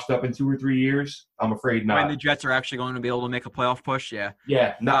be washed up in 2 or 3 years. I'm afraid not. When the Jets are actually going to be able to make a playoff push, yeah.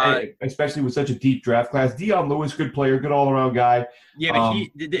 Yeah, especially with such a deep draft class. Dion Lewis, good player, good all-around guy. Yeah,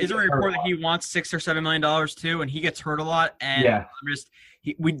 but is there a report that he wants $6 or $7 million too, and he gets hurt a lot? And yeah.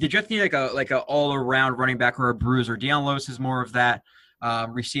 The Jets need like a all-around running back or a bruiser. Dion Lewis is more of that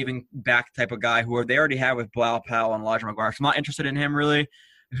receiving back type of guy who they already have with Bilal Powell and Elijah McGuire. So I'm not interested in him really.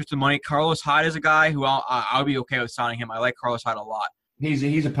 If it's the money, Carlos Hyde is a guy who I'll be okay with signing him. I like Carlos Hyde a lot.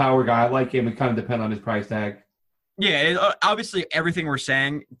 He's a power guy. I like him. It kind of depends on his price tag. Yeah, obviously everything we're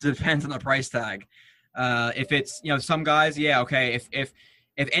saying depends on the price tag. If it's some guys, yeah, okay. If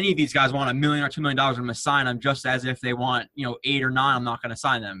any of these guys want $1 million or $2 million, I'm going to sign them. Just as if they want 8 or 9, I'm not going to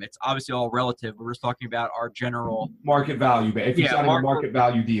sign them. It's obviously all relative. We're just talking about our general market value. But if you're signing a market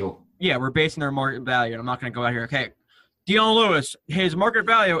value deal, yeah, we're basing their market value. And I'm not going to go out here. Okay, Dion Lewis, his market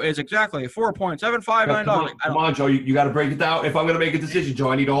value is exactly $4.75 million. Come on, Joe. You got to break it down. If I'm going to make a decision,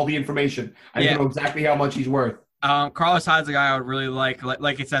 Joe, I need all the information. I need to know exactly how much he's worth. Carlos Hyde's a guy I would really like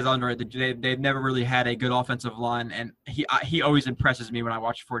it says under it. They've never really had a good offensive line, and he always impresses me when I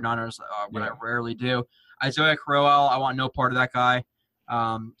watch 49ers, when I rarely do. Isaiah Crowell, I want no part of that guy.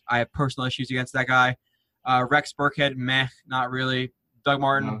 I have personal issues against that guy. Rex Burkhead, meh, not really. Doug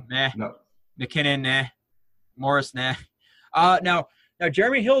Martin, meh. No. McKinnon, nah. Morris, nah. Now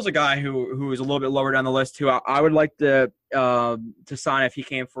Jeremy Hill's a guy who is a little bit lower down the list too. I would like to sign if he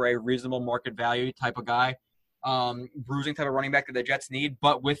came for a reasonable market value type of guy, bruising type of running back that the Jets need.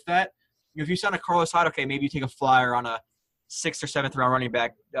 But with that, if you sign a Carlos Hyde, okay, maybe you take a flyer on a 6th or 7th round running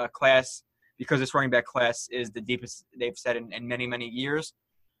back class because this running back class is the deepest they've said in many years.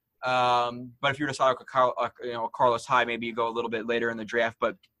 But if you decide a Carlos Hyde, maybe you go a little bit later in the draft.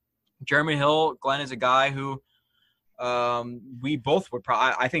 But Jeremy Hill, Glenn is a guy who. We both would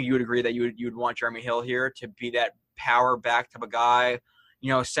probably. I think you would agree that you'd want Jeremy Hill here to be that power back type of guy.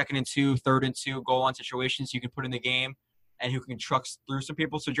 2nd and 2, 3rd and 2 goal line situations you can put in the game, and who can truck through some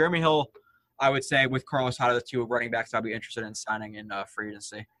people. So Jeremy Hill, I would say with Carlos Hyde, the 2 running backs, I'd be interested in signing in free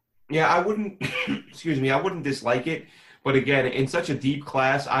agency. Yeah, I wouldn't. Excuse me, I wouldn't dislike it, but again, in such a deep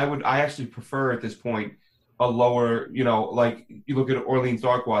class, I actually prefer at this point a lower. Like you look at Orleans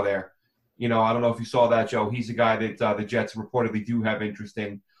Darkwa there. I don't know if you saw that, Joe. He's a guy that the Jets reportedly do have interest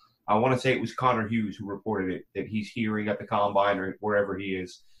in. I want to say it was Connor Hughes who reported it, that he's hearing at the Combine or wherever he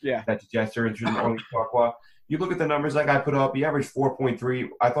is. Yeah. That the Jets are interested in Orleans Darkwa. You look at the numbers that guy put up. He averaged 4.3.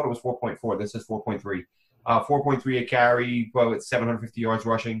 I thought it was 4.4. This is 4.3. 4.3 a carry, but with 750 yards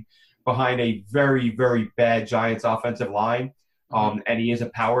rushing behind a very, very bad Giants offensive line. And he is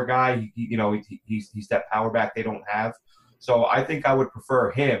a power guy. He's that power back they don't have. So I think I would prefer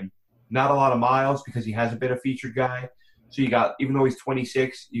him. Not a lot of miles because he hasn't been a featured guy. So you got, even though he's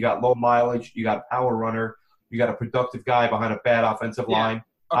 26, you got low mileage, you got a power runner, you got a productive guy behind a bad offensive line.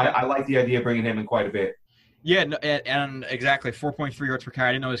 Okay. I like the idea of bringing him in quite a bit. Yeah, and exactly 4.3 yards per carry.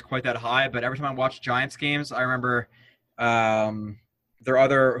 I didn't know it was quite that high, but every time I watch Giants games, I remember who's their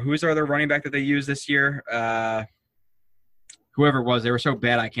other running back that they used this year? Whoever it was, they were so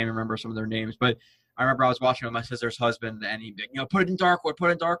bad I can't remember some of their names, but I remember I was watching with my sister's husband, and he, put it in Darkwood.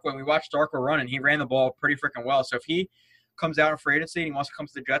 And we watched Darkwood run, and he ran the ball pretty freaking well. So if he comes out in free agency and he wants to come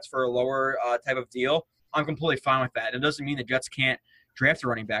to the Jets for a lower type of deal, I'm completely fine with that. It doesn't mean the Jets can't draft a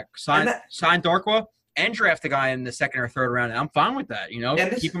running back. Sign Darkwa and draft a guy in the 2nd or 3rd round, and I'm fine with that.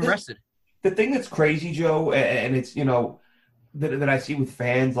 Keep him rested. The thing that's crazy, Joe, and it's that I see with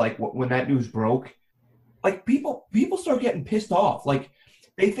fans, like when that news broke, like people start getting pissed off, like.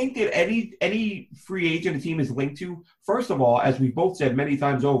 They think that any free agent a team is linked to, first of all, as we've both said many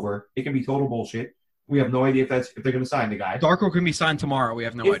times over, it can be total bullshit. We have no idea if they're going to sign the guy. Darko can be signed tomorrow. We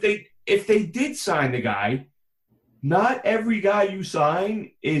have no idea. If they did sign the guy, not every guy you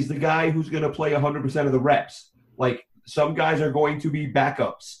sign is the guy who's going to play 100% of the reps. Like, some guys are going to be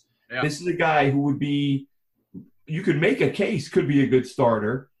backups. Yeah. This is a guy who would be – you could make a case could be a good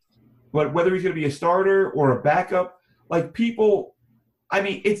starter, but whether he's going to be a starter or a backup, like people – I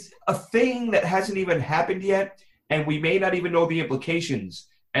mean, it's a thing that hasn't even happened yet, and we may not even know the implications.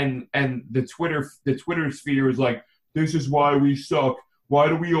 And the Twitter sphere is like, this is why we suck. why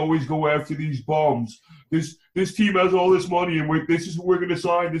do we always go after these bums? This team has all this money, and this is who we're going to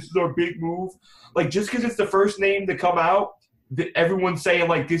sign. This is our big move. Like, just because it's the first name to come out, everyone's saying,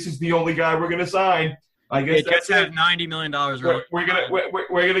 like, this is the only guy we're going to sign. I guess Jets have $90 million. Right? We're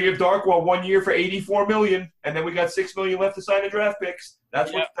gonna give Darkwa 1 year for $84 million, and then we got $6 million left to sign the draft picks.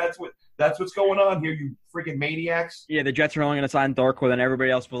 That's what's going on here, you freaking maniacs. Yeah, the Jets are only going to sign Darkwa than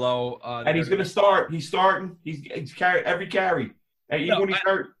everybody else below. And he's going to start. He's starting. He's carry every carry. And even when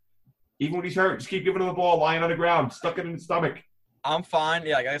he's hurt, just keep giving him the ball, lying on the ground, stuck it in his stomach. I'm fine.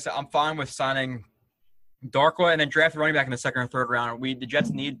 Yeah, like I said, I'm fine with signing Darkwa and then draft a running back in the second or third round. The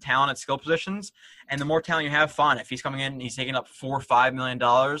Jets need talent at skill positions, and the more talent you have, fine. If he's coming in and he's taking up $4 or $5 million,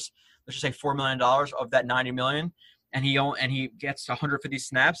 let's just say $4 million of that $90 million, and he gets 150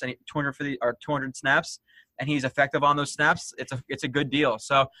 snaps and 200 snaps, and he's effective on those snaps, it's a good deal.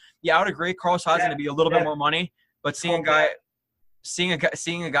 So yeah, I would agree. Carlos Hyde's going to be a little bit more money, but seeing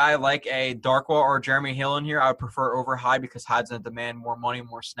a guy like a Darkwa or Jeremy Hill in here, I would prefer over Hyde because Hyde's going to demand more money,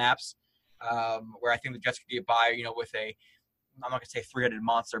 more snaps. Where I think the Jets could get by, with I'm not going to say three-headed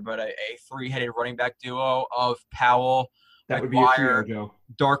monster, but a three-headed running back duo of Powell, that would be McGuire, a trio, Joe.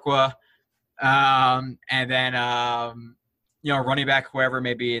 Darkwa, and then running back, whoever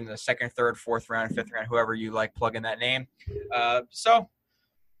may be in the second, third, fourth round, fifth round, whoever you like, plug in that name. So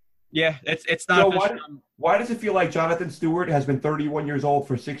yeah, it's not. So why does it feel like Jonathan Stewart has been 31 years old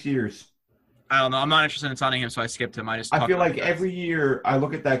for 6 years? I don't know. I'm not interested in signing him, so I skipped him. I feel like every year I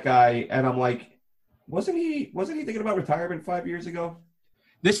look at that guy and I'm like, wasn't he thinking about retirement 5 years ago?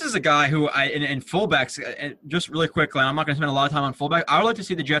 This is a guy who in fullbacks, just really quickly, I'm not going to spend a lot of time on fullback. I would like to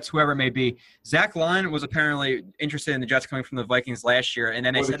see the Jets, whoever it may be. Zach Lyon was apparently interested in the Jets coming from the Vikings last year, and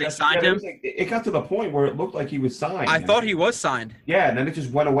then they said they signed him. It got to the point where it looked like he was signed. I thought he was signed. Yeah, and then it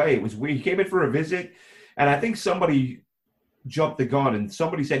just went away. It was weird. He came in for a visit, and I think somebody jumped the gun, and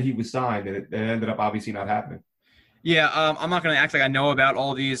somebody said he was signed, and it ended up obviously not happening. Yeah, I'm not going to act like I know about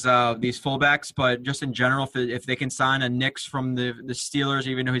all these fullbacks, but just in general, if they can sign a Nix from the Steelers,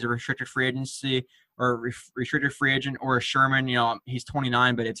 even though he's a restricted free agency or restricted free agent, or a Sherman, he's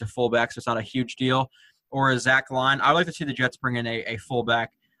 29, but it's a fullback, so it's not a huge deal, or a Zach Lyon. I'd like to see the Jets bring in a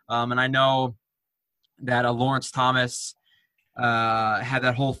fullback, and I know that Lawrence Thomas had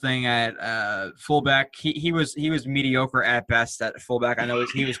that whole thing at fullback. He was mediocre at best at fullback. I know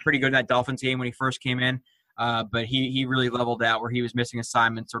he was pretty good in that Dolphins game when he first came in, but he really leveled out where he was missing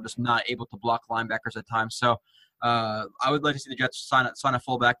assignments or just not able to block linebackers at times. So I would like to see the Jets sign a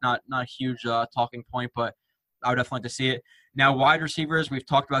fullback. Not a huge talking point, but I would definitely like to see it. Now, wide receivers, we've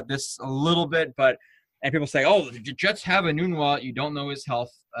talked about this a little bit, and people say, oh, the Jets have Enunwa. You don't know his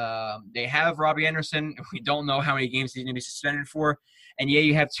health. They have Robbie Anderson. We don't know how many games he's going to be suspended for. And, yeah,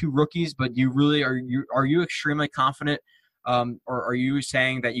 you have two rookies, but you really are you extremely confident, or are you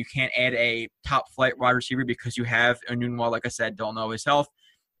saying that you can't add a top-flight wide receiver because you have Enunwa, like I said, don't know his health?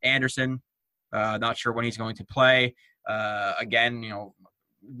 Anderson, not sure when he's going to play. Again,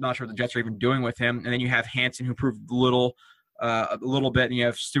 not sure what the Jets are even doing with him. And then you have Hansen, who proved a little bit, and you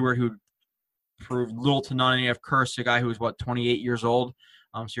have Stewart, who proved little to none, and you have Curse, a guy who is 28 years old.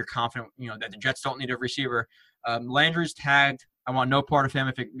 So you're confident, that the Jets don't need a receiver. Landry's tagged. I want no part of him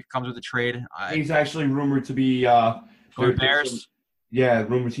if it comes with a trade. He's actually rumored to be going to Bears.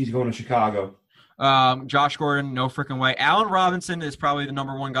 Rumors he's going to Chicago. Josh Gordon, no freaking way. Allen Robinson is probably the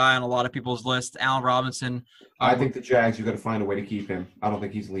number one guy on a lot of people's list. Allen Robinson. I think the Jags are going to find a way to keep him. I don't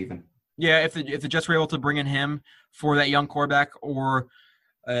think he's leaving. Yeah, if the Jets were able to bring in him for that young quarterback, or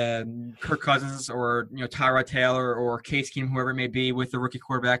Kirk Cousins, or Tyrod Taylor, or Case Keenum, whoever it may be, with the rookie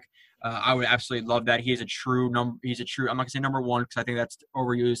quarterback, I would absolutely love that. He's a true. I'm not gonna say number one because I think that's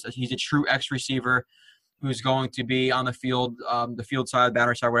overused. He's a true X receiver who's going to be on the field side, the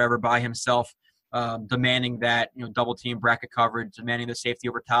boundary side, whatever, by himself, demanding that double team bracket coverage, demanding the safety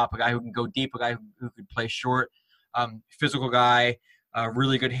over top, a guy who can go deep, a guy who could play short, physical guy,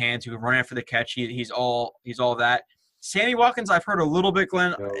 really good hands, who can run after the catch. He's all that. Sammy Watkins, I've heard a little bit,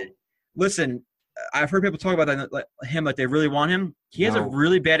 Glenn. No. Listen, I've heard people talk about that, like they really want him. He has a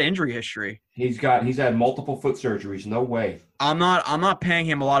really bad injury history. He's had multiple foot surgeries. No way. I'm not paying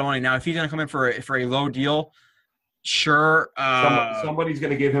him a lot of money now. If he's going to come in for a low deal, sure. Somebody's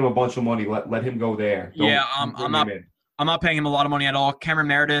going to give him a bunch of money. Let him go there. I'm not paying him a lot of money at all. Cameron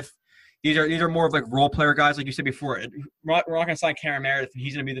Meredith. These are more of like role player guys, like you said before. We're not going to sign Cameron Meredith, and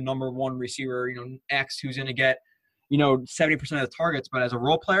he's going to be the number one receiver. X, who's going to get 70% of the targets. But as a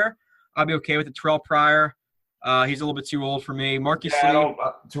role player, I'll be okay with it. Terrell Pryor, he's a little bit too old for me. Marcus Lee.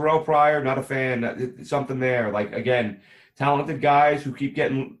 Terrell Pryor, not a fan. Something there. Like, again, talented guys who keep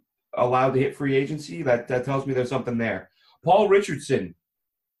getting allowed to hit free agency. That tells me there's something there. Paul Richardson,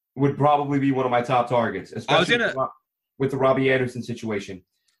 would probably be one of my top targets, especially with the Robbie Anderson situation.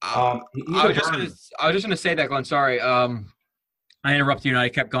 I was just gonna say that, Glenn. Sorry, I interrupted you and I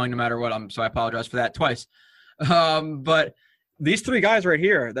kept going no matter what. So I apologize for that twice. But these three guys right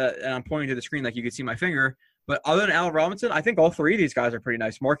here and I'm pointing to the screen like you can see my finger. But other than Allen Robinson, I think all three of these guys are pretty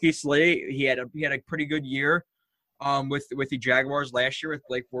nice. Marquise Lee, he had a pretty good year with the Jaguars last year with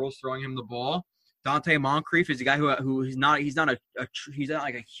Blake Bortles throwing him the ball. Dante Moncrief is a guy who he's not like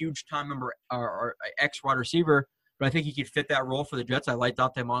a huge time number or X wide receiver, but I think he could fit that role for the Jets. I like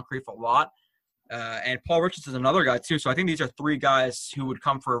Dante Moncrief a lot. And Paul Richardson is another guy too. So I think these are three guys who would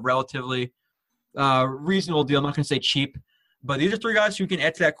come for a relatively reasonable deal. I'm not going to say cheap, but these are three guys who can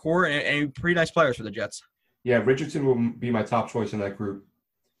add to that core and pretty nice players for the Jets. Yeah, Richardson will be my top choice in that group.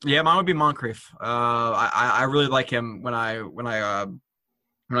 Yeah, mine would be Moncrief. I really like him when I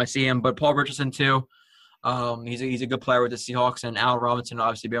see him, but Paul Richardson too. He's a good player with the Seahawks, and Allen Robinson will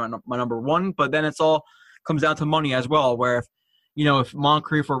obviously be my number one. But then it's all comes down to money as well. Where if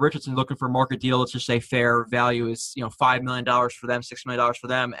Moncrief or Richardson looking for a market deal, let's just say fair value is $5 million for them, $6 million for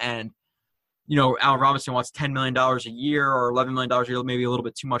them, and Allen Robinson wants $10 million a year or $11 million a year, maybe a little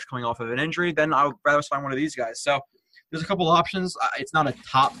bit too much coming off of an injury, then I would rather sign one of these guys. So there's a couple of options. It's not a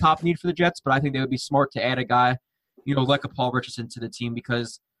top need for the Jets, but I think they would be smart to add a guy, like a Paul Richardson to the team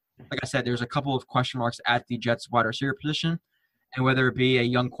because, like I said, there's a couple of question marks at the Jets wide receiver position. And whether it be a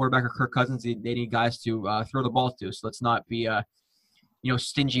young quarterback or Kirk Cousins, they need guys to throw the ball to. So let's not be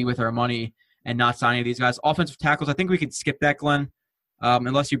stingy with our money and not signing these guys. Offensive tackles, I think we could skip that, Glenn.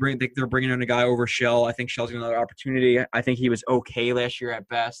 Unless they're bringing in a guy over Shell. I think Shell's getting another opportunity. I think he was okay last year at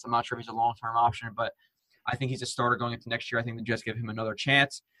best. I'm not sure if he's a long-term option, but I think he's a starter going into next year. I think the Jets give him another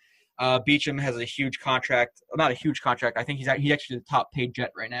chance. Beachum has a huge contract. Not a huge contract. I think he's actually the top-paid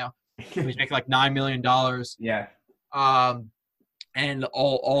Jet right now. He's making like $9 million. Yeah. And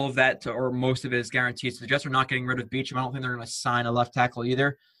all of that or most of it is guaranteed. So the Jets are not getting rid of Beachum. I don't think they're going to sign a left tackle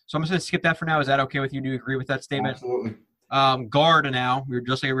either. So I'm just going to skip that for now. Is that okay with you? Do you agree with that statement? Absolutely. Guard now. We were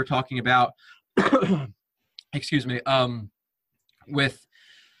just like we were talking about. Excuse me. With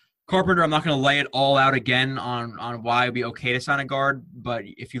Carpenter, I'm not going to lay it all out again on why it'd be okay to sign a guard. But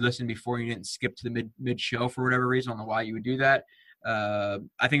if you listened before, and you didn't skip to the mid show for whatever reason. I don't know why you would do that. I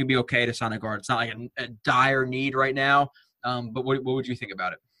think it'd be okay to sign a guard. It's not like a dire need right now. But what would you think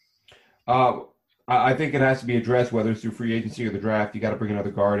about it? I think it has to be addressed, whether it's through free agency or the draft. You got to bring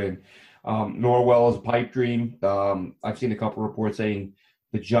another guard in. Norwell is a pipe dream. I've seen a couple reports saying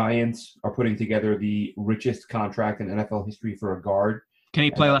the Giants are putting together the richest contract in NFL history for a guard. Can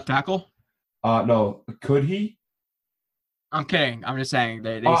he play left tackle? No. Could he? I'm kidding. I'm just saying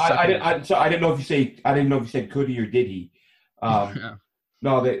they. I didn't know if you said could he or did he. Yeah.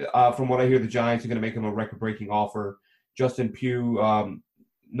 No. From what I hear, the Giants are going to make him a record-breaking offer. Justin Pugh,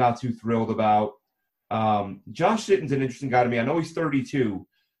 not too thrilled about. Josh Sitton's an interesting guy to me. I know he's 32.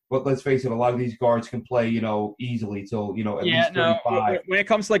 But let's face it, a lot of these guards can play, easily till, at least 35. When it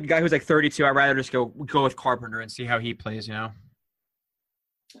comes to like a guy who's like 32, I'd rather just go with Carpenter and see how he plays,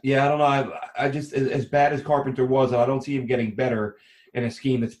 Yeah, I don't know. I just, as bad as Carpenter was, I don't see him getting better in a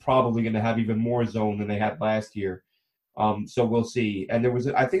scheme that's probably going to have even more zone than they had last year. So we'll see. And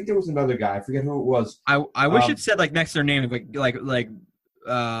I think there was another guy. I forget who it was. I wish it said like next to their name,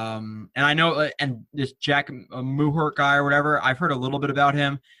 and I know, and this Jack Muhurt guy or whatever, I've heard a little bit about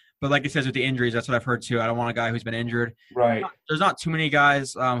him. But like it says with the injuries, that's what I've heard too. I don't want a guy who's been injured. Right. There's not too many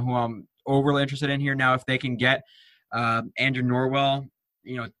guys who I'm overly interested in here now. If they can get Andrew Norwell,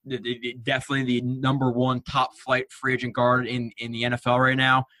 definitely the number one top flight free agent guard in the NFL right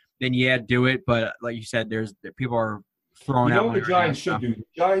now, then yeah, do it. But like you said, people are throwing out. What the Giants should do? The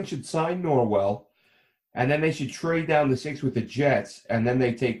Giants should sign Norwell, and then they should trade down the 6 with the Jets, and then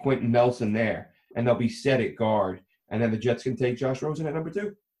they take Quentin Nelson there, and they'll be set at guard, and then the Jets can take Josh Rosen at number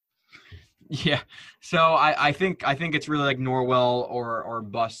 2. Yeah, so I think it's really like Norwell or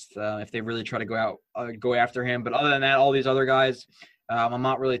bust if they really try to go after him. But other than that, all these other guys, I'm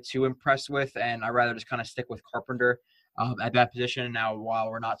not really too impressed with, and I'd rather just kind of stick with Carpenter at that position. Now, while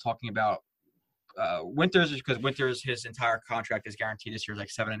we're not talking about Winters, because Winters, his entire contract is guaranteed this year, like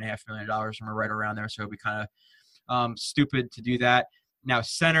 $7.5 million, and we're right around there, so it'd be kind of stupid to do that. Now,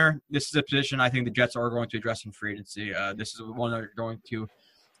 center, this is a position I think the Jets are going to address in free agency. This is one they're going to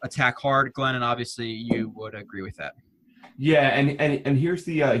attack hard, Glenn, and obviously you would agree with that. Yeah, and here's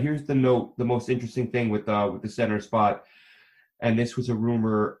the note, the most interesting thing with the center spot, and this was a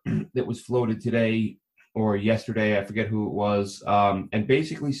rumor that was floated today or yesterday, I forget who it was, and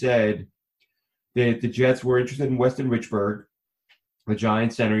basically said that the Jets were interested in Weston Richburg, the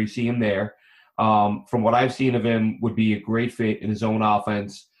Giants center. You see him there. From what I've seen of him, would be a great fit in his own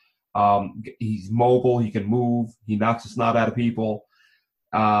offense. He's mobile. He can move. He knocks the snot out of people.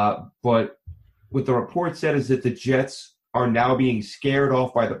 But what the report said is that the Jets are now being scared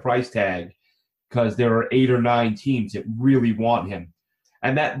off by the price tag because there are 8 or 9 teams that really want him.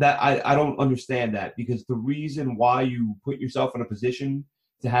 And that I don't understand that, because the reason why you put yourself in a position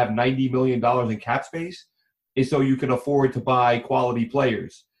to have $90 million in cap space is so you can afford to buy quality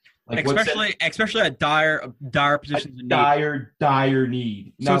players. Like especially at dire positions in need. Dire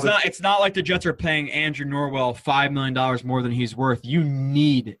need. So it's not like the Jets are paying Andrew Norwell $5 million more than he's worth. You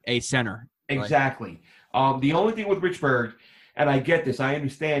need a center. Exactly. The only thing with Richburg, and I get this, I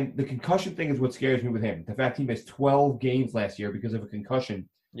understand the concussion thing is what scares me with him. The fact he missed 12 games last year because of a concussion.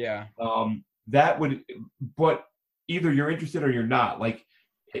 Yeah. But either you're interested or you're not. Like,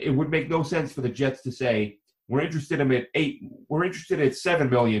 it would make no sense for the Jets to say, we're interested in him at 8, we're interested at $7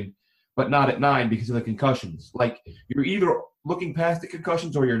 million, but not at 9 because of the concussions. Like, you're either looking past the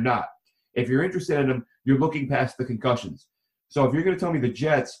concussions or you're not. If you're interested in him, you're looking past the concussions. So if you're going to tell me the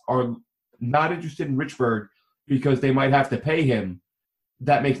Jets are not interested in Richburg because they might have to pay him,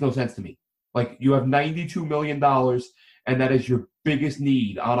 that makes no sense to me. Like, you have $92 million, and that is your biggest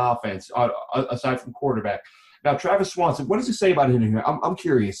need on offense, aside from quarterback. Now, Travis Swanson, what does it say about him here? I'm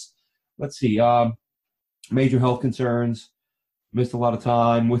curious. Let's see. Major health concerns, missed a lot of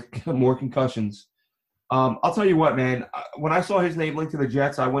time with more concussions. I'll tell you what, man. When I saw his name linked to the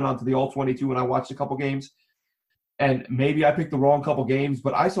Jets, I went on to the All-22 and I watched a couple games. And maybe I picked the wrong couple games,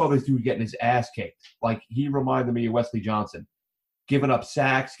 but I saw this dude getting his ass kicked. Like, he reminded me of Wesley Johnson. Giving up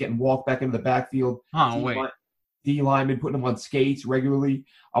sacks, getting walked back into the backfield. D lineman putting him on skates regularly.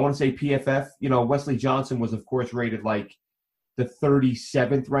 I want to say PFF. You know, Wesley Johnson was, of course, rated like the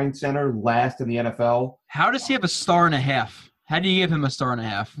 37th ranked center, last in the NFL. How does he have a star and a half? How do you give him a star and a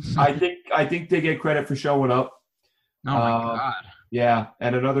half? I think they get credit for showing up. Oh, my God. Yeah,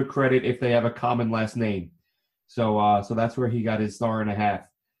 and another credit if they have a common last name. So that's where he got his star and a half.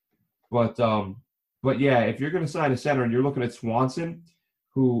 But yeah, if you're going to sign a center and you're looking at Swanson,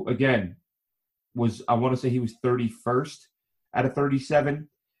 who, again, I want to say he was 31st out of 37.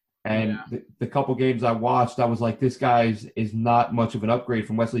 And the couple games I watched, I was like, this guy is not much of an upgrade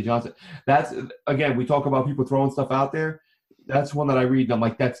from Wesley Johnson. That's, again, we talk about people throwing stuff out there. That's one that I read, and I'm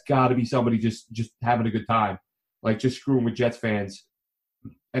like, that's got to be somebody just having a good time. Like, just screwing with Jets fans.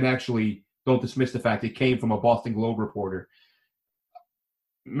 And actually, don't dismiss the fact it came from a Boston Globe reporter.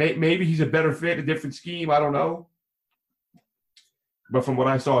 Maybe he's a better fit, a different scheme. I don't know. But from what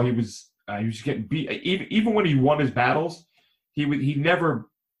I saw, he was getting beat. Even when he won his battles, he never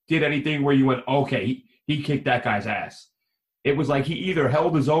did anything where you went, okay, he kicked that guy's ass. It was like he either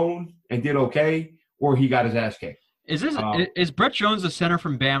held his own and did okay, or he got his ass kicked. Is Brett Jones the center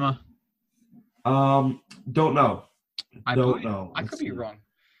from Bama? Don't know. Don't know. I could be wrong.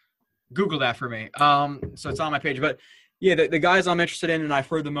 Google that for me. So it's on my page. But, yeah, the guys I'm interested in and I've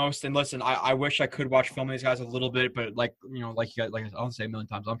heard the most. And, listen, I wish I could watch film of these guys a little bit. But, like I'll say a million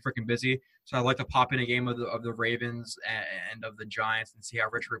times, I'm freaking busy. So I'd like to pop in a game of the Ravens and of the Giants and see how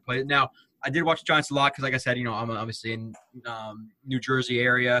Richburg plays. Now, I did watch the Giants a lot because, like I said, I'm obviously in New Jersey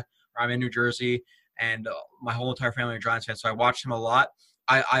area. Or I'm in New Jersey. And my whole entire family are Giants fans. So I watched him a lot.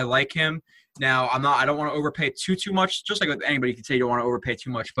 I like him. Now, I don't want to overpay too much. Just like with anybody, you can say you don't want to overpay too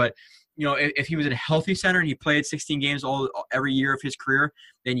much. But, if he was a healthy center and he played 16 games every year of his career,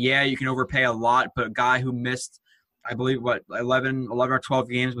 then, yeah, you can overpay a lot. But a guy who missed, I believe, 11 or 12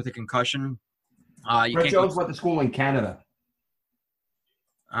 games with a concussion. Brett Jones went to school in Canada.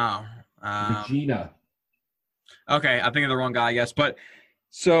 Oh. Regina. Okay, I'm thinking of the wrong guy, I guess. But,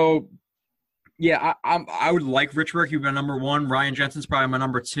 so – yeah, I would like Richburg. He would be my number 1. Ryan Jensen's probably my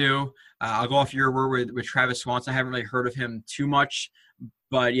number 2. I'll go off your word with Travis Swanson. I haven't really heard of him too much.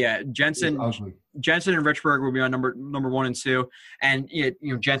 But, yeah, Jensen and Richburg would be my number 1 and 2. And,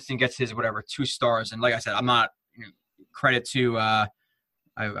 Jensen gets his, 2 stars. And like I said, I'm not credit to I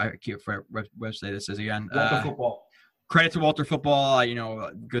can't remember what website this is again. Walter Football. Credit to Walter Football.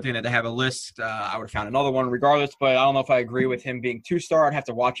 Good thing that they have a list. I would have found another one regardless, but I don't know if I agree with him being 2-star. I'd have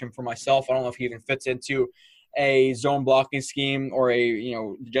to watch him for myself. I don't know if he even fits into a zone blocking scheme or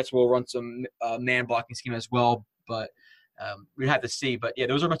the Jets will run some man blocking scheme as well, but we'd have to see. But, yeah,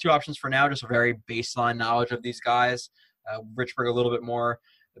 those are my 2 options for now, just a very baseline knowledge of these guys. Richburg a little bit more.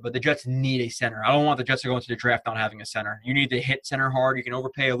 But the Jets need a center. I don't want the Jets to go into the draft not having a center. You need to hit center hard. You can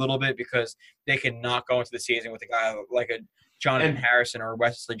overpay a little bit because they cannot go into the season with a guy like a Jonathan Harrison or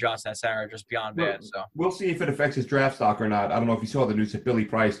Wesley Johnson at center just beyond bad. So we'll see if it affects his draft stock or not. I don't know if you saw the news that Billy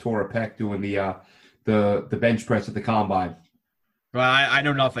Price tore a pec doing the bench press at the combine. Well, I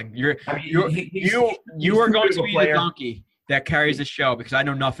know nothing. You are going to be the donkey that carries the show because I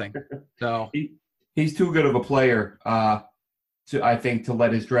know nothing. So he's too good of a player I think to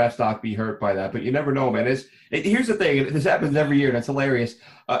let his draft stock be hurt by that. But you never know, man. Here's the thing. This happens every year, and it's hilarious.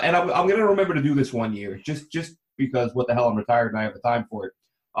 And I'm going to remember to do this one year just because what the hell, I'm retired and I have the time for it.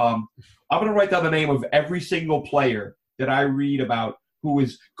 I'm going to write down the name of every single player that I read about who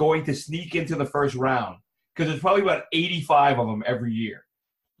is going to sneak into the first round, because there's probably about 85 of them every year.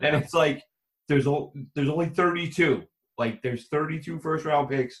 And it's like there's only 32. Like there's 32 first-round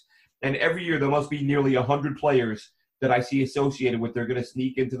picks, and every year there must be nearly 100 players that I see associated with they're going to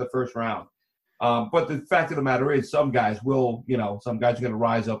sneak into the first round. But the fact of the matter is some guys are going to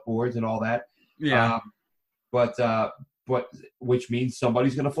rise up boards and all that. Yeah. But which means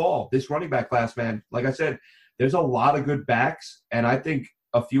somebody's going to fall. This running back class, man, like I said, there's a lot of good backs, and I think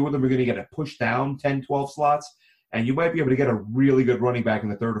a few of them are going to get a push down 10, 12 slots, and you might be able to get a really good running back in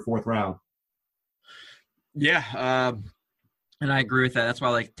the third or fourth round. Yeah, and I agree with that. That's why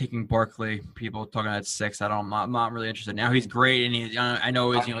I like taking Barkley. People talking at 6. I'm not really interested. Now he's great, and I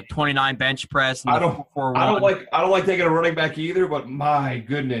know he's 29 bench press. And I don't like taking a running back either. But my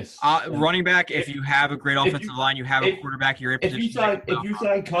goodness, running back. If you have a great offensive line, you have a quarterback. You're in position. If you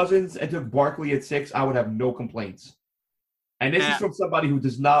sign Cousins and took Barkley at 6, I would have no complaints. And this is from somebody who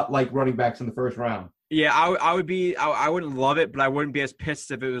does not like running backs in the first round. Yeah, I wouldn't love it, but I wouldn't be as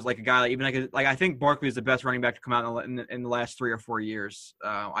pissed if it was like a guy like I think Barkley is the best running back to come out in the last 3 or 4 years.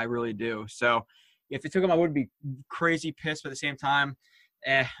 I really do. So if they took him, I wouldn't be crazy pissed. But at the same time,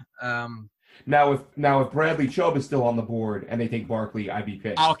 Now if Bradley Chubb is still on the board and they take Barkley, I'd be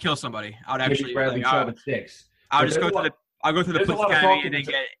pissed. I'll kill somebody. I would actually Bradley Chubb at 6. I'll go through the police academy and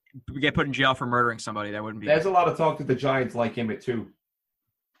then get put in jail for murdering somebody. That wouldn't be. There's a lot of talk that the Giants like him at 2.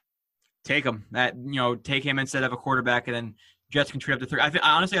 Take him. Take him instead of a quarterback, and then Jets can trade up to 3.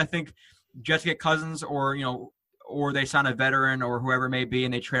 I think Jets get Cousins, or they sign a veteran or whoever it may be,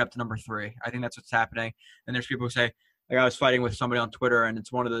 and they trade up to number 3. I think that's what's happening. And there's people who say, like I was fighting with somebody on Twitter, and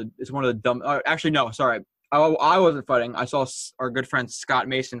it's one of the dumb. Actually, no, sorry, I wasn't fighting. I saw our good friend Scott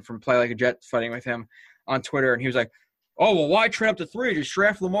Mason from Play Like a Jet fighting with him on Twitter, and he was like, "Oh well, why trade up to 3? Just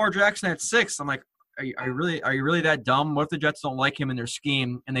draft Lamar Jackson at 6." I'm like, Are you really that dumb? What if the Jets don't like him in their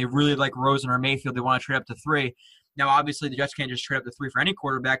scheme and they really like Rosen or Mayfield? They want to trade up to 3. Now, obviously, the Jets can't just trade up to 3 for any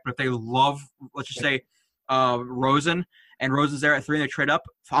quarterback, but if they love, let's just say, Rosen, and Rosen's there at 3 and they trade up,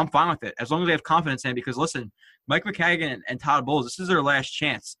 I'm fine with it, as long as they have confidence in it. Because, listen, Mike McCagan and Todd Bowles, this is their last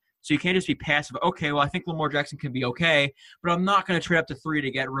chance. So you can't just be passive. Okay, well, I think Lamar Jackson can be okay, but I'm not going to trade up to 3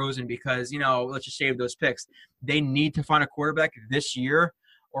 to get Rosen because, let's just save those picks. They need to find a quarterback this year,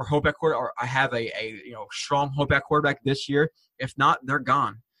 or hope at quarter, or I have a strong hope at quarterback this year. If not, they're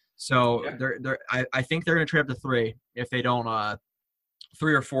gone. So I think they're going to trade up to 3 if they don't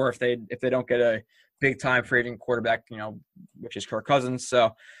 3 or 4 if they don't get a big time free agent quarterback, which is Kirk Cousins.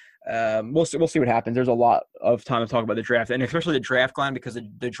 So we'll see what happens. There's a lot of time to talk about the draft, and especially the draft, Glenn, because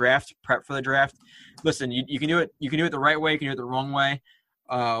the draft prep for the draft. Listen, you can do it. You can do it the right way. You can do it the wrong way,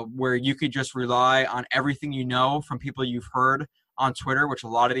 where you could just rely on everything you know from people you've heard on Twitter, which a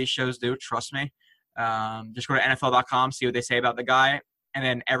lot of these shows do. Trust me. Just go to NFL.com, see what they say about the guy, and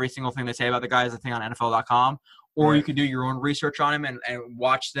then every single thing they say about the guy is a thing on NFL.com. Or you can do your own research on him and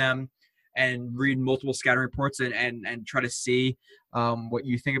watch them and read multiple scouting reports and try to see what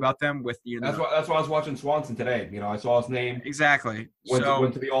you think about them. That's why I was watching Swanson today. I saw his name. Exactly.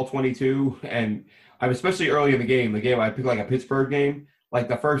 Went to the All-22, and I'm especially early in the game. I picked like a Pittsburgh game. Like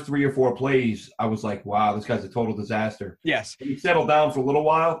the first 3 or 4 plays, I was like, wow, this guy's a total disaster. Yes. He settled down for a little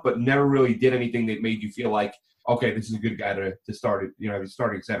while, but never really did anything that made you feel like, okay, this is a good guy to start it,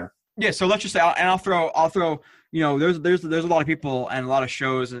 starting center. Yeah, so let's just say, and I'll throw, there's a lot of people and a lot of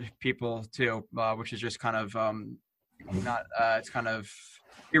shows and people too, which is just kind of it's kind of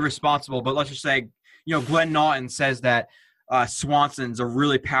irresponsible. But let's just say, Glenn Naughton says that Swanson's a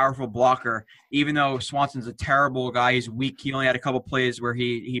really powerful blocker, even though Swanson's a terrible guy. He's weak. He only had a couple plays where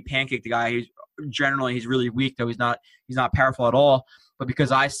he pancaked the guy. He's really weak, though he's not powerful at all. But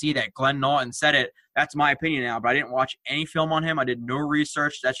because I see that Glenn Naughton said it, that's my opinion now. But I didn't watch any film on him. I did no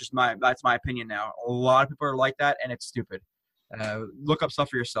research. That's my opinion now. A lot of people are like that, and it's stupid. Look up stuff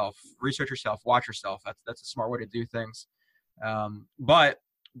for yourself. Research yourself. Watch yourself. That's a smart way to do things. But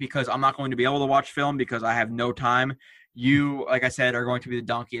because I'm not going to be able to watch film because I have no time, you, like I said, are going to be the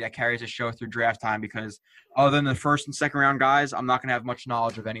donkey that carries the show through draft time, because other than the first and second round guys, I'm not going to have much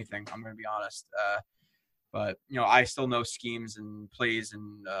knowledge of anything. I'm going to be honest. But I still know schemes and plays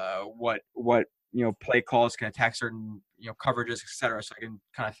and what play calls can attack certain coverages, etc. So I can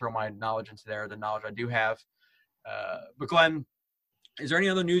kind of throw my knowledge into there, the knowledge I do have. But Glenn, Is there any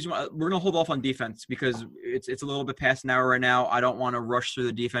other news? We're going to hold off on defense because it's a little bit past an hour right now. I don't want to rush through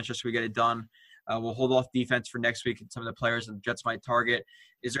the defense just so we get it done. We'll hold off defense for next week and some of the players that the Jets might target.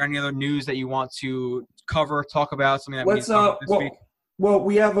 Is there any other news that you want to cover, talk about, something that we need to talk about this week? Well,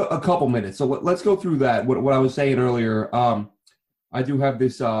 we have a couple minutes, so let's go through that. What I was saying earlier, I do have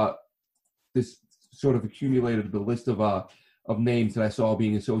this this sort of accumulated the list of names that I saw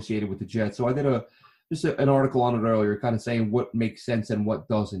being associated with the Jets. So I did an article on it earlier, kind of saying what makes sense and what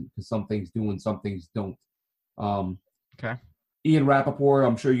doesn't, because some things do and some things don't. Okay. Ian Rappaport,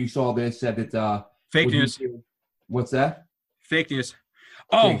 I'm sure you saw this, said that fake news. What's that? Fake news.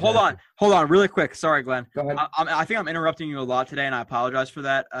 Oh, Exactly. hold on, really quick. Sorry, Glenn. Go ahead. I think I'm interrupting you a lot today, and I apologize for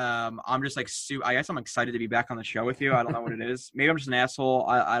that. I'm just like, I guess I'm excited to be back on the show with you. I don't know what it is. Maybe I'm just an asshole.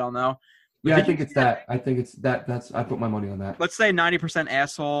 I don't know. But Yeah, I think it's that. I think it's that. I put my money on that. Let's say 90%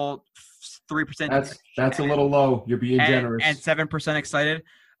 asshole, 3%. That's a little low. You're being generous. And 7% excited.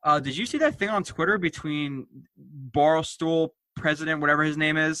 Did you see that thing on Twitter between Barstool president, whatever his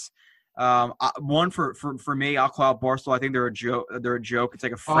name is? One for me, I'll call out Barstool. I think they're a joke. It's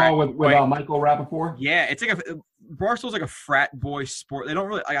like a frat. with Michael Rappaport. Yeah, it's like Barstool's like a frat boy sport. They don't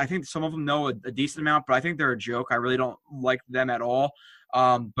really. I think some of them know a decent amount, but I think they're a joke. I really don't like them at all.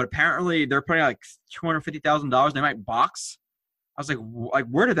 But apparently they're putting like $250,000. They might box. I was like,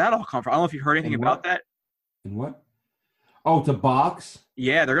 where did that all come from? I don't know if you heard anything about that. And what? Oh, to box?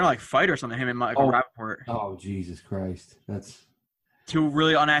 Yeah, they're gonna like fight or something. Him and Michael Rappaport. Oh, Jesus Christ! That's two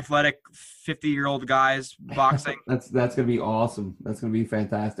really unathletic 50-year-old guys boxing. That's gonna be awesome. That's gonna be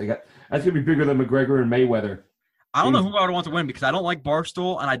fantastic. That's gonna be bigger than McGregor and Mayweather. I don't know who I would want to win because I don't like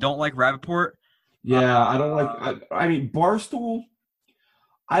Barstool and I don't like Rappaport. Yeah, I don't like. I mean, Barstool.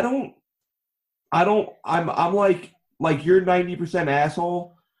 I'm like you're 90%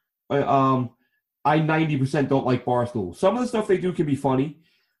 asshole. I 90% don't like Barstool. Some of the stuff they do can be funny,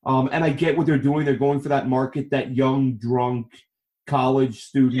 and I get what they're doing. They're going for that market, that young, drunk college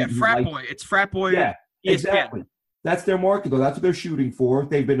student. Yeah, frat boy. It's frat boy. Yeah, ESPN. exactly. That's their market, though. That's what they're shooting for.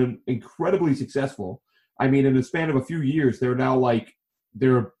 They've been incredibly successful. I mean, in the span of a few years, they're now like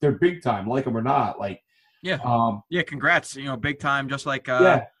they're big time, like them or not. Like, yeah. Congrats. Big time. Just like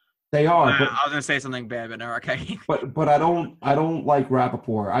yeah, they are. I was gonna say something bad, but no, okay. But I don't like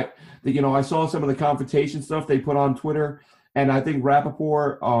Rappaport. I saw some of the confrontation stuff they put on Twitter, and I think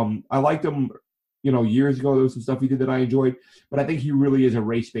Rappaport. I liked him. Years ago there was some stuff he did that I enjoyed, but I think he really is a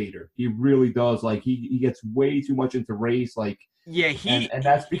race baiter. He really does. Like he gets way too much into race. Like yeah, and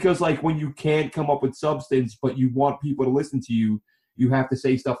that's because like when you can't come up with substance, but you want people to listen to you, you have to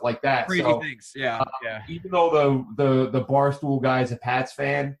say stuff like that. Crazy things. Yeah. Even though the Barstool guy's a Pats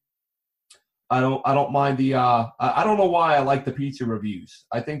fan, I don't mind the I don't know why I like the pizza reviews.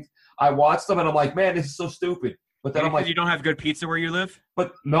 I think I watched them and I'm like, man, this is so stupid. But then I'm like, you don't have good pizza where you live?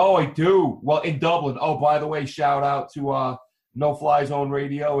 But no, I do. Well, in Dublin. Oh, by the way, shout out to No Fly Zone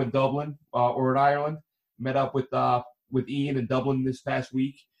Radio in Dublin or in Ireland. Met up with Ian in Dublin this past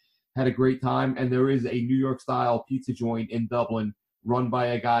week. Had a great time. And there is a New York style pizza joint in Dublin run by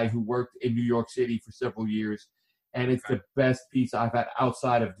a guy who worked in New York City for several years. And it's the best pizza I've had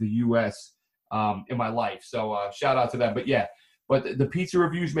outside of the U.S. In my life. So shout out to them. But yeah, the pizza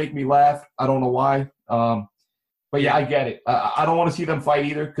reviews make me laugh. I don't know why. But yeah, I get it. I don't want to see them fight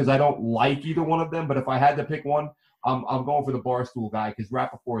either because I don't like either one of them. But if I had to pick one, I'm going for the Barstool guy because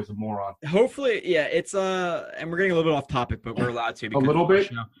Rappaport is a moron. Hopefully, yeah, it's and we're getting a little bit off topic, but we're allowed to. A little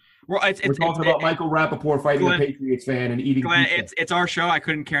bit. We're talking about Michael Rappaport fighting a Patriots fan and eating pizza. It's our show. I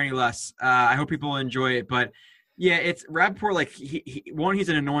couldn't care any less. I hope people enjoy it. But yeah, it's Rappaport. Like he's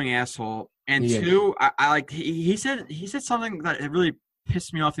an annoying asshole, and two, I like he said something that really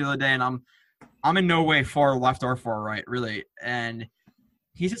pissed me off the other day, and I'm in no way far left or far right, really. And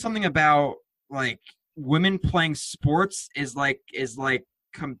he said something about like women playing sports is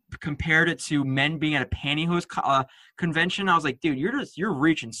compared it to men being at a pantyhose convention. I was like, dude, you're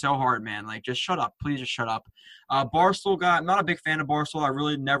reaching so hard, man. Like, just shut up. Please just shut up. Barstool guy, I'm not a big fan of Barstool. I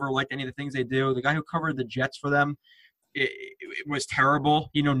really never liked any of the things they do. The guy who covered the Jets for them, it was terrible.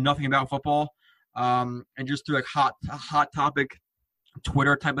 You know nothing about football. And just through like hot topic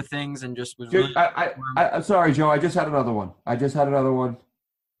Twitter type of things and just was really I'm sorry, Joe. I just had another one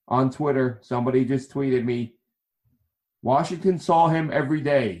on Twitter. Somebody just tweeted me. Washington saw him every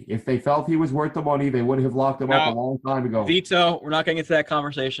day. If they felt he was worth the money, they would have locked him up a long time ago. Veto. We're not getting into that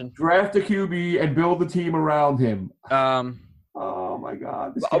conversation. Draft a QB and build the team around him. Oh my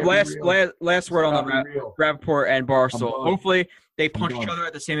God. Last word on the Rappaport and Barstool. Hopefully they punch each other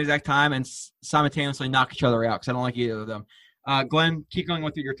at the same exact time and simultaneously knock each other out because I don't like either of them. Glenn, keep going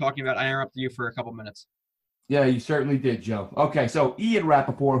with what you're talking about. I interrupted you for a couple minutes. Yeah, you certainly did, Joe. Okay, so Ian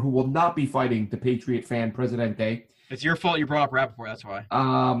Rappaport, who will not be fighting the Patriot fan Presidente. It's your fault you brought up Rappaport, that's why.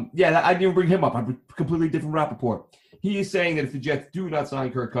 I didn't bring him up. I'm a completely different Rappaport. He is saying that if the Jets do not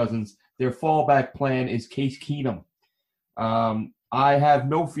sign Kirk Cousins, their fallback plan is Case Keenum. I have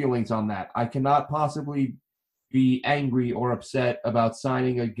no feelings on that. I cannot possibly be angry or upset about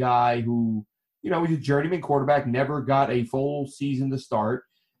signing a guy who, he's a journeyman quarterback, never got a full season to start.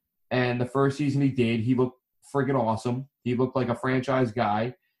 And the first season he did, he looked friggin' awesome. He looked like a franchise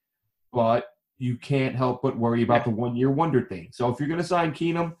guy. But you can't help but worry about the one-year wonder thing. So if you're going to sign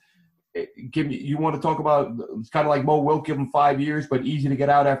Keenum, you want to talk about, it's kind of like Mo Wilk, give him 5 years, but easy to get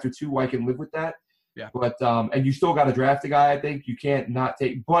out after 2. I can live with that. Yeah. But and you still got to draft a guy. I think you can't not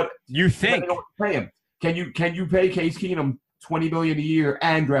take. But you think pay him? Can you pay Case Keenum $20 million a year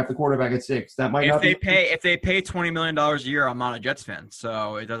and draft the quarterback at 6? That might not be. If they pay $20 million a year, I'm not a Jets fan,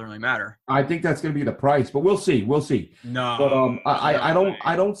 so it doesn't really matter. I think that's going to be the price, but we'll see. No, but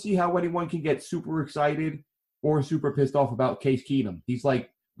I don't see how anyone can get super excited or super pissed off about Case Keenum. He's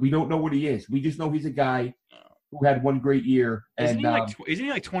like, we don't know what he is. We just know he's a guy who had one great year. Isn't he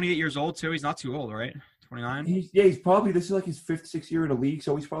like 28 years old too? He's not too old, right? 29? He's probably, this is like his 5th, 6th year in the league,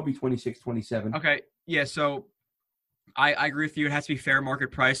 so he's probably 26, 27. Okay, yeah, so I agree with you. It has to be fair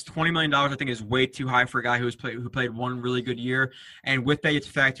market price. $20 million, I think, is way too high for a guy who played one really good year. And with that, you have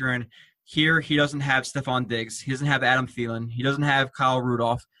to factor in here, he doesn't have Stephon Diggs. He doesn't have Adam Thielen. He doesn't have Kyle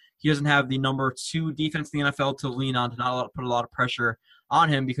Rudolph. He doesn't have the number 2 defense in the NFL to lean on, to not put a lot of pressure on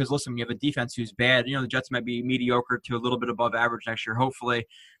him. Because, listen, you have a defense who's bad. The Jets might be mediocre to a little bit above average next year, hopefully.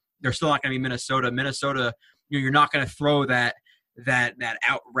 They're still not going to be Minnesota. Minnesota, you're not going to throw that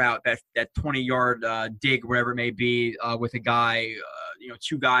out route, that 20-yard dig, whatever it may be, with a guy,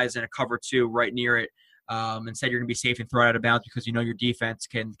 2 guys in a cover 2 right near it. Instead, you're going to be safe and throw it out of bounds because your defense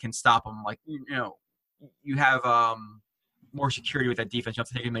can stop them. Like, you have more security with that defense. You don't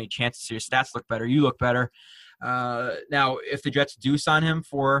have to take as many chances, so your stats look better. You look better. Now, if the Jets do sign him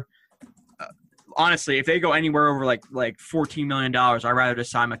for honestly, if they go anywhere over like $14 million, I'd rather just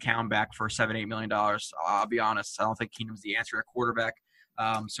sign McCown back for $7-8 million. I'll be honest. I don't think Keenum's the answer at quarterback.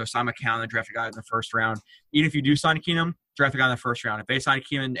 So sign McCown and draft a guy in the first round. Even if you do sign Keenum, draft a guy in the first round. If they sign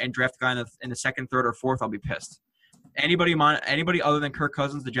Keenum and draft a guy in the second, third, or fourth, I'll be pissed. Anybody other than Kirk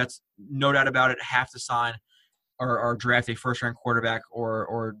Cousins, the Jets, no doubt about it, have to sign or draft a first-round quarterback,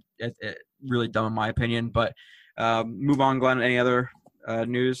 or it really dumb in my opinion. But move on, Glenn. Any other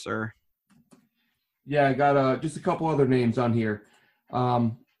news or? Yeah, I got just a couple other names on here.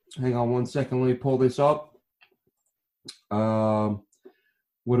 Hang on one second. Let me pull this up.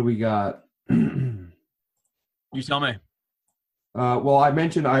 What do we got? You tell me. Well, I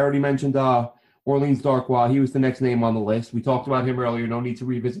already mentioned Orleans Darkwa. He was the next name on the list. We talked about him earlier. No need to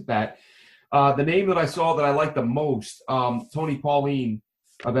revisit that. The name that I saw that I like the most, Tony Pauline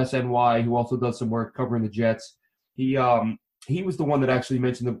of SNY, who also does some work covering the Jets. He was the one that actually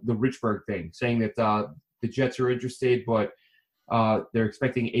mentioned the Richburg thing, saying that the Jets are interested, but they're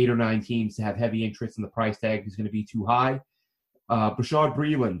expecting 8 or 9 teams to have heavy interest, and the price tag is going to be too high. Bashad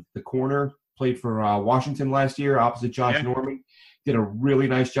Breeland, the corner, played for Washington last year opposite Josh Norman. Did a really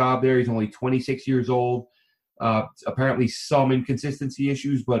nice job there. He's only 26 years old. Apparently some inconsistency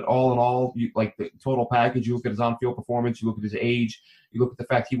issues, but all in all, like the total package, you look at his on-field performance, you look at his age, you look at the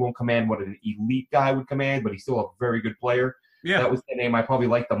fact he won't command what an elite guy would command, but he's still a very good player. Yeah. That was the name I probably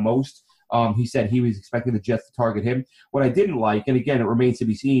liked the most. He said he was expecting the Jets to target him. What I didn't like, and again, it remains to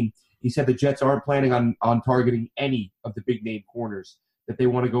be seen, he said the Jets aren't planning on targeting any of the big-name corners, that they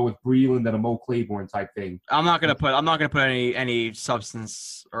want to go with Breeland and a Mo Claiborne type thing. I'm not gonna put any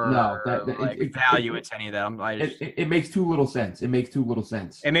substance or value into any of that. It makes too little sense. It makes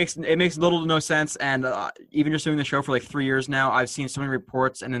little to no sense. And even just doing the show for like 3 years now, I've seen so many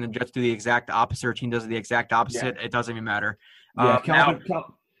reports, and then the Jets do the exact opposite. Or team does the exact opposite. Yeah. It doesn't even matter.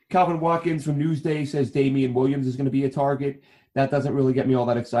 Calvin Watkins from Newsday says Damian Williams is going to be a target. That doesn't really get me all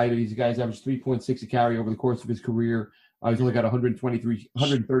that excited. These guys averaged 3.6 a carry over the course of his career. He's only got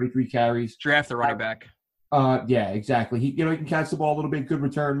 133 carries. Draft the running back. Yeah, exactly. He can catch the ball a little bit, good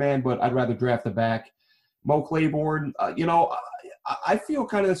return man, but I'd rather draft the back. Mo Claiborne, I feel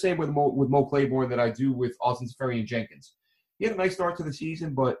kind of the same with Mo Claiborne that I do with Austin Seferian-Jenkins. He had a nice start to the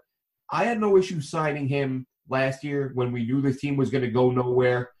season, but I had no issue signing him last year when we knew this team was going to go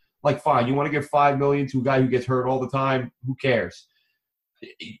nowhere. Like, fine, you want to give $5 million to a guy who gets hurt all the time? Who cares?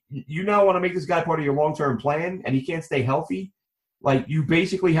 You now want to make this guy part of your long-term plan, and he can't stay healthy? Like, you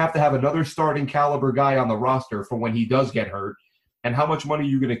basically have to have another starting caliber guy on the roster for when he does get hurt. And how much money are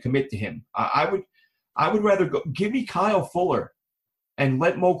you going to commit to him? I would rather give me Kyle Fuller and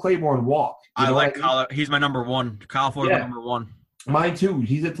let Mo Claiborne walk. You I know like what I mean? Kyle. He's my number one. Kyle Fuller's my Yeah. number one. Mine too.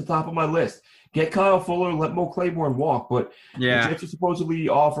 He's at the top of my list. Get Kyle Fuller, let Mo Claiborne walk. But the Yeah. Jets are supposedly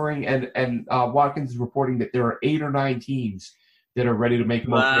offering, and Watkins is reporting that there are 8 or 9 teams that are ready to make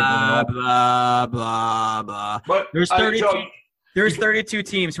Mo Claiborne an Blah, offer. blah, blah, blah. But There's 32. Joe, There's 32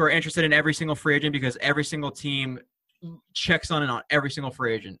 teams who are interested in every single free agent because every single team checks on and on every single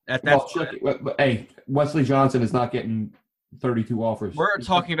free agent. hey, Wesley Johnson is not getting 32 offers. We're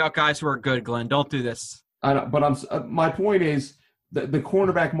talking about guys who are good, Glenn. Don't do this. I know, but my point is the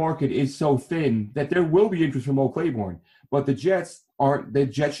cornerback market is so thin that there will be interest from Mo Claiborne, but the Jets aren't. The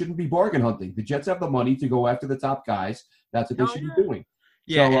Jets shouldn't be bargain hunting. The Jets have the money to go after the top guys. That's what they should be doing.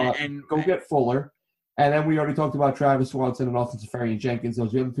 Yeah, So and go get Fuller, and then we already talked about Travis Swanson and Austin Seferian-Jenkins.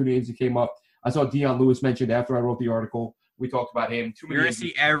 Those are the other 2 names that came up. I saw Deion Lewis mentioned after I wrote the article. We talked about him. you're going to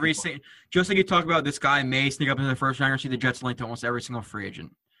see every single – just like you talked about, this guy may sneak up into the first round. You're going to see the Jets linked to almost every single free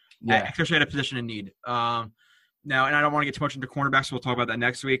agent, especially at a position in need. Now, and I don't want to get too much into cornerbacks, so we'll talk about that